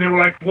were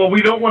like, well,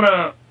 we don't want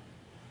to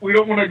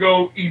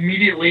go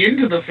immediately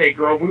into the Fey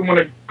Grove. We want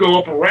to go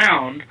up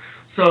around.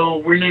 So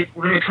we're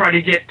gonna try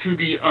to get to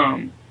the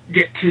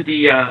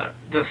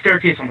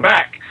staircase on the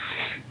back.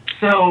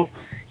 So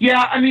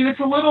yeah, I mean, it's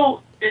a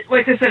little,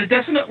 like I said, it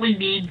definitely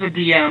needs a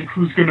DM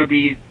who's going to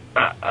be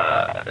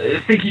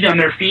thinking on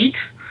their feet.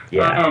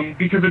 Yeah.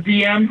 Because a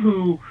DM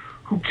who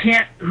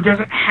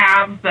doesn't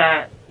have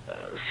that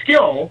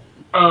skill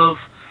of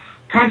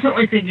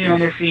constantly thinking on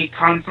their feet,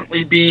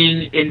 constantly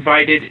being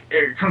invited,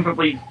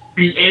 constantly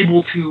being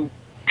able to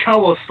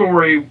tell a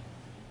story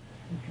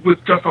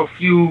with just a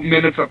few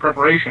minutes of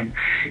preparation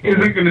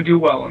isn't going to do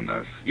well in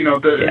this.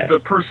 The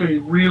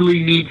person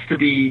really needs to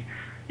be,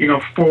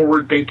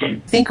 forward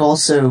thinking. I think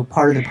also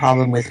part of the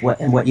problem with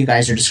what you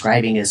guys are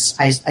describing is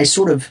I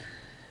sort of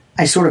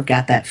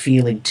got that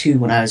feeling too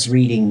when I was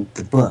reading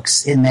the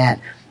books, in that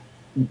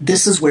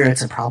this is where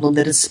it's a problem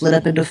that it's split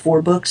up into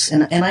 4 books,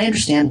 and I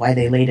understand why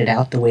they laid it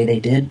out the way they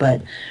did,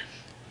 but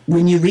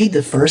when you read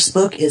the first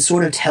book, it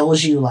sort of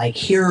tells you, like,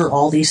 here are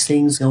all these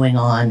things going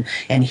on,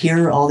 and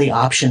here are all the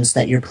options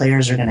that your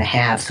players are going to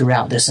have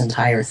throughout this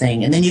entire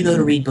thing. And then you go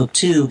to read book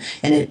 2,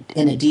 and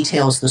it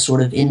details the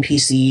sort of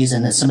NPCs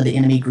and some of the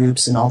enemy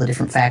groups and all the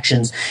different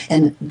factions.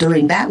 And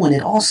during that one,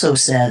 it also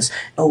says,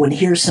 oh, and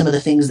here's some of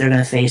the things they're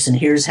going to face, and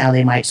here's how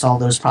they might solve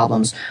those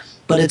problems.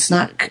 But it's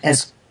not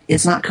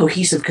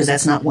cohesive because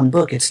that's not one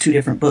book. It's 2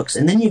 different books.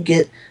 And then you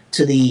get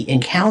to the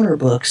encounter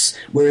books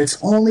where it's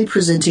only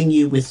presenting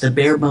you with the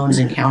bare bones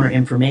encounter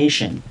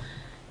information.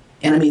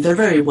 And I mean, they're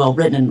very well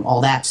written and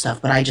all that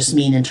stuff, but I just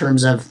mean in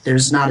terms of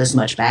there's not as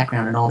much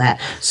background and all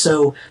that.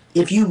 So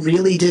if you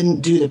really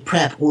didn't do the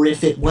prep, or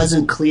if it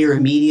wasn't clear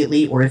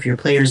immediately, or if your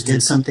players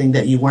did something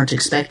that you weren't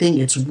expecting,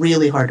 it's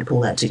really hard to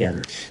pull that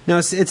together. Now,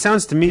 it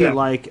sounds to me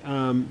like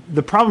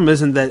the problem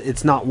isn't that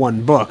it's not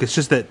one book. It's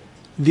just that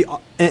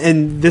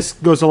and this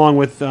goes along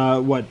with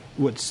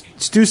what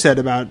Stu said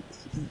about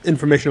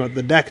information about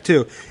the deck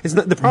too. It's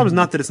not, the problem is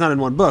not that it's not in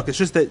one book. It's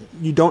just that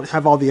you don't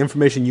have all the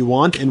information you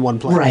want in one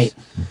place. Right.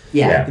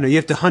 Yeah. You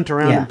have to hunt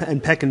around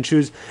and peck and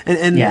choose.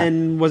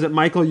 And was it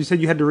Michael? You said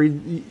you had to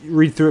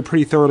read through it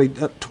pretty thoroughly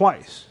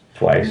twice.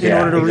 In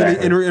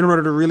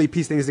order to really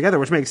piece things together,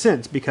 which makes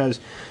sense because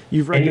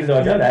you've read. And even though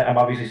I've done that, I'm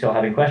obviously still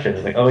having questions.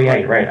 It's like, oh yeah,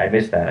 you're right, I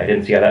missed that. I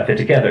didn't see how that fit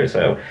together.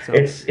 So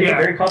it's a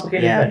very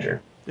complicated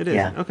adventure. It is.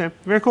 Yeah. Okay.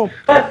 Very cool.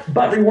 But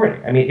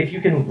rewarding. I mean, if you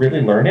can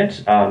really learn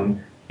it,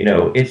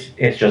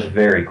 it's just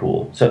very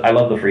cool. So I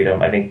love the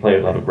freedom. I think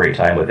players will have a great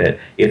time with it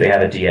if they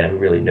have a DM who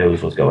really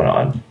knows what's going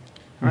on.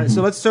 All right,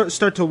 so let's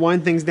start to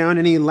wind things down.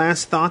 Any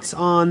last thoughts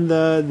on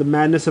the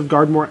madness of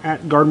Gardmore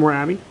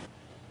Abbey?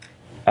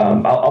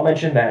 I'll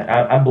mention that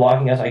I'm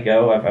blogging as I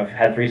go. I've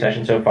had 3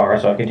 sessions so far,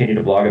 so I've continued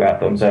to blog about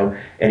them. So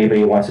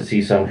anybody who wants to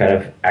see some kind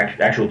of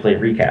actual play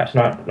recaps,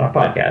 not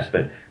podcasts,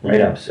 but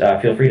write-ups,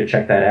 feel free to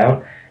check that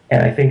out.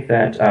 And I think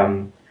that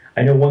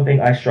I know one thing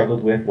I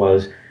struggled with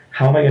was,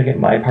 how am I going to get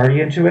my party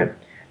into it?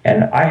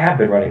 And I have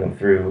been running them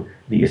through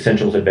the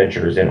Essentials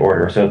adventures in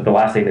order. So the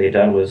last thing they had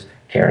done was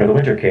Cairn of the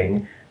Winter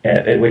King,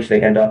 at which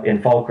they end up in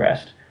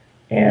Fallcrest.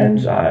 And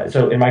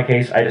so in my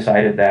case, I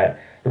decided that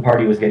the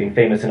party was getting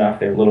famous enough.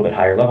 They're a little bit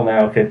higher level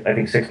now, I think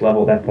 6th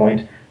level at that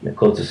point,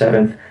 close to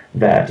 7th,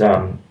 that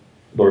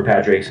Lord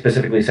Padraig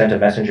specifically sent a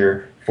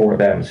messenger for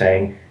them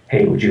saying,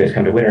 hey, would you guys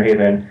come to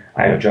Winterhaven?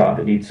 I have a job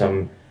that needs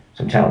some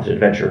talented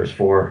adventurers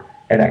for,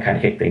 and that kind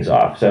of kicked things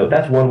off. So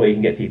that's one way you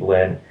can get people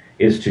in,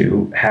 is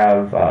to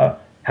have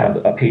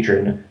a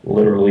patron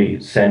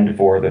literally send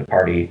for the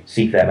party,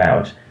 seek them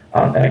out.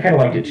 And I kind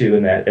of liked it too,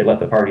 in that it let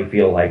the party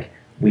feel like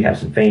we have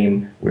some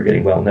fame, we're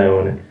getting well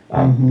known,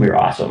 we're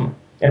awesome.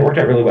 And it worked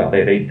out really well.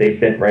 They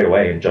fit right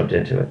away and jumped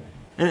into it.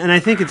 And I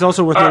think it's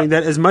also worth noting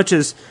that as much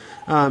as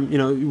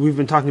we've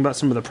been talking about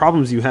some of the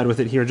problems you had with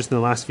it here just in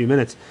the last few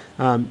minutes,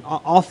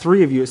 all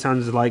 3 of you, it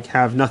sounds like,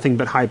 have nothing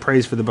but high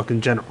praise for the book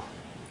in general.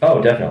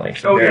 Oh, definitely.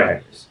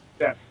 Yeah.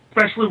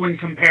 Especially when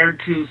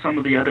compared to some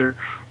of the other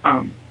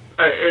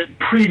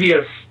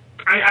previous.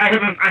 I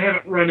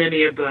haven't run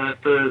any of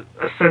the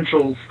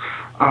Essentials.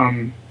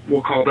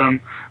 We'll call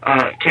them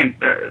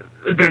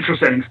adventure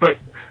settings, but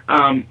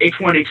H1,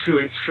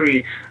 H2,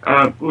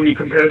 H3. When you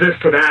compare this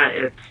to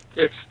that,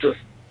 it's just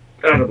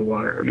out of the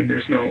water. I mean,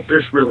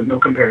 there's really no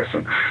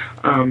comparison.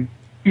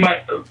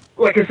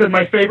 Like I said,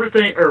 my favorite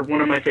thing, or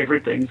one of my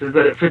favorite things, is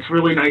that it fits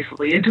really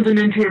nicely into the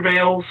Nintir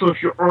Vale. So if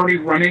you're already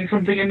running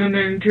something in the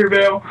Nintir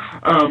Vale,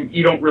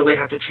 you don't really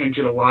have to change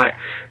it a lot.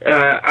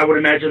 I would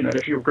imagine that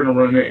if you were going to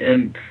run it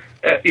in,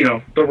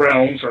 the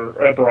Realms or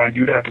Eberron,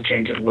 you'd have to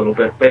change it a little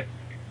bit. But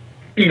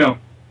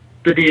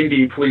the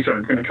D&D police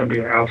aren't going to come to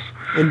your house.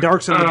 And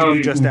Dark Sun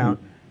is just out.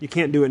 You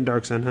can't do it in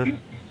Dark Sun, huh?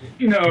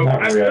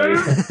 Not really.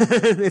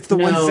 It's the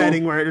one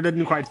setting where it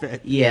doesn't quite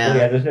fit. Yeah.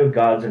 Yeah, there's no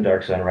gods in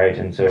Dark Sun, right?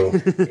 And so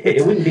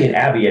it wouldn't be an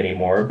abbey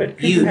anymore, but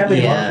if you have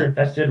a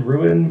monster-infested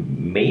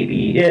ruin,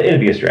 maybe. It'd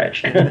be a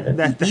stretch.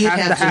 The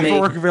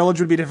half-orc village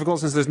would be difficult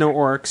since there's no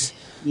orcs.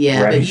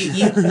 Yeah, right.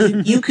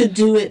 But you could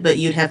do it, but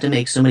you'd have to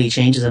make so many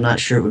changes, I'm not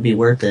sure it would be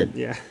worth it.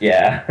 Yeah.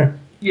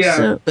 Yeah.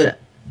 So, but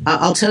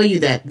I'll tell you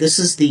that this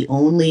is the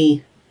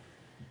only...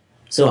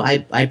 So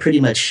I pretty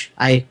much,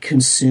 I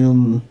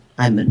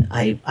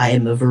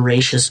am a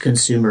voracious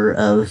consumer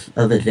of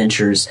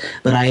adventures,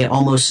 but I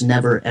almost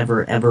never,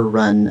 ever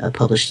run a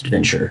published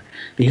adventure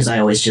because I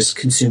always just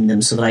consume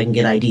them so that I can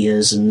get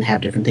ideas and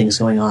have different things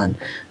going on.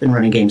 Been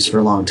running games for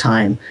a long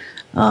time.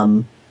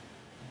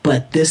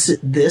 But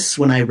this,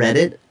 when I read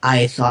it,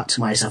 I thought to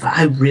myself,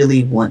 I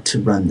really want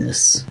to run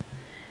this.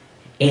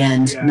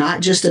 And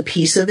not just a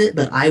piece of it,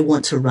 but I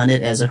want to run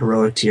it as a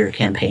heroic tier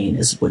campaign,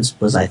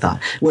 was I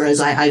thought. Whereas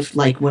I've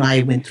when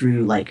I went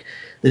through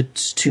the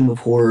Tomb of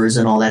Horrors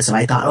and all that stuff,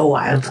 I thought,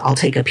 I'll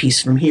take a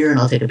piece from here and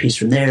I'll take a piece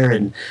from there.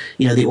 And,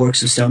 the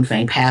Orcs of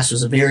Stonefang Pass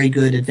was a very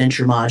good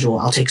adventure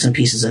module. I'll take some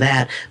pieces of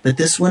that. But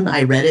this one,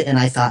 I read it and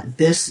I thought,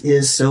 this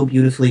is so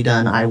beautifully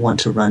done. I want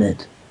to run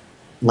it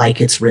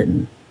like it's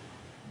written.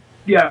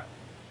 Yeah.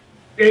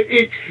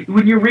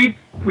 When you read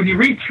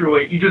through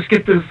it, you just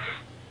get this.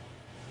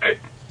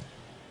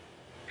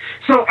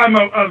 So I'm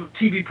a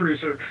TV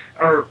producer,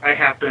 or I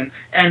have been,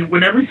 and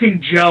when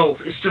everything gels,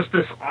 it's just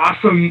this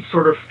awesome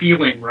sort of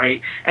feeling,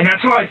 right? And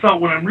that's how I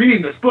felt when I'm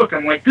reading this book.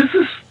 I'm like, this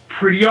is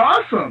pretty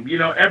awesome. You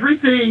know,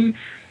 everything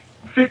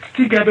fits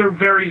together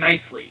very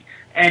nicely,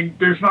 and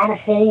there's not a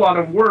whole lot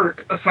of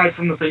work aside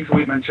from the things that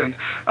we mentioned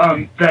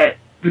that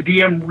the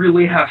DM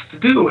really has to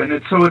do, and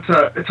it's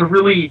a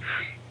really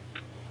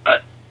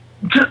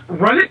just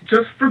run it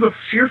just for the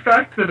sheer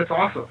fact that it's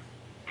awesome.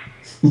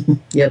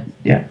 Yep.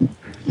 Yeah.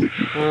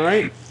 All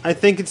right. I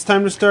think it's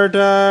time to start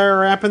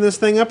wrapping this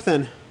thing up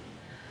then.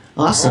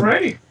 Awesome.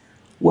 Alrighty.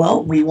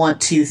 Well, we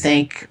want to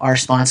thank our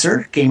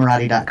sponsor,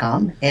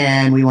 Gamerati.com,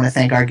 and we want to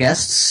thank our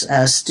guests.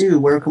 Stu,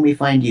 where can we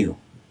find you?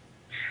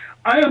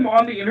 I am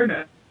on the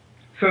internet,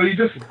 so you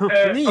just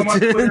I'm on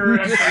Twitter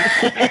and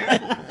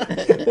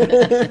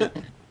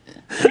Facebook.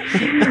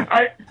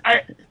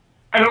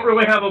 I don't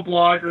really have a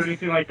blog or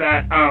anything like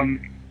that.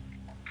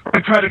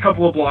 I've tried a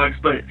couple of blogs,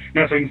 but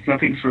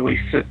nothing's really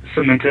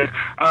cemented.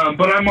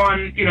 But I'm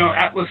on,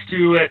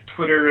 Atlas2 at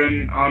Twitter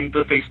and on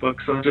the Facebook,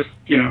 so just,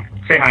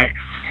 say hi.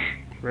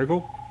 Very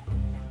cool.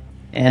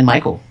 And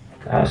Michael.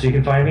 So you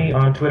can find me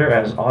on Twitter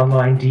as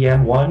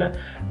OnlineDM1,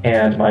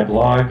 and my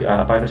blog,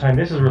 by the time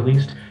this is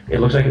released, it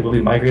looks like it will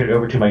be migrated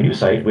over to my new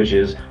site, which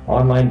is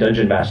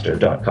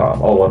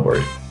OnlineDungeonMaster.com, all one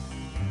word.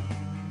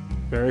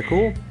 Very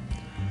cool.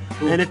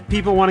 And if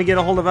people want to get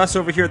a hold of us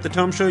over here at The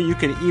Tome Show, you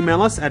can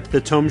email us at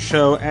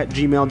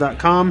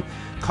thetomeshow@gmail.com.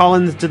 Call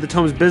in to the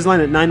Tome's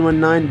Bizline at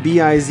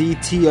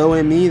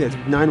 919-BIZTOME. That's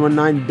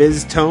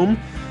 919-BIZ-TOME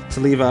to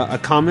leave a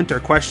comment or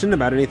question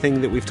about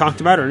anything that we've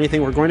talked about or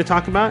anything we're going to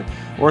talk about,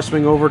 or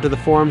swing over to the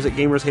forums at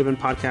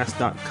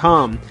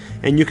gamershavenpodcast.com.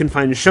 And you can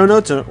find show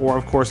notes or,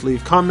 of course,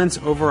 leave comments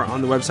over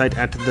on the website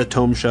at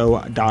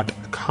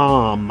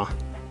thetomeshow.com.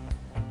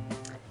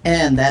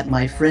 And that,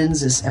 my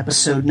friends, is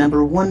episode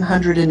number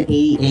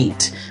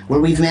 188, where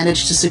we've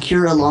managed to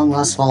secure a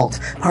long-lost vault,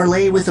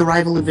 parlay with a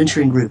rival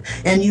adventuring group,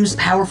 and use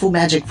powerful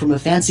magic from a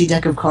fancy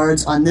deck of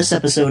cards on this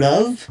episode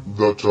of...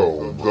 The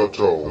Tome, The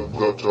Tome,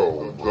 The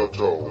Tome, The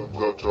Tome,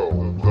 The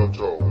Tome, The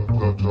Tome,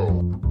 The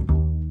Tome.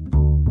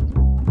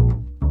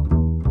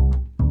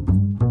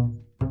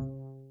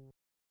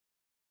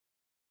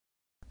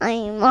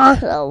 I'm on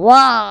the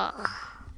wall.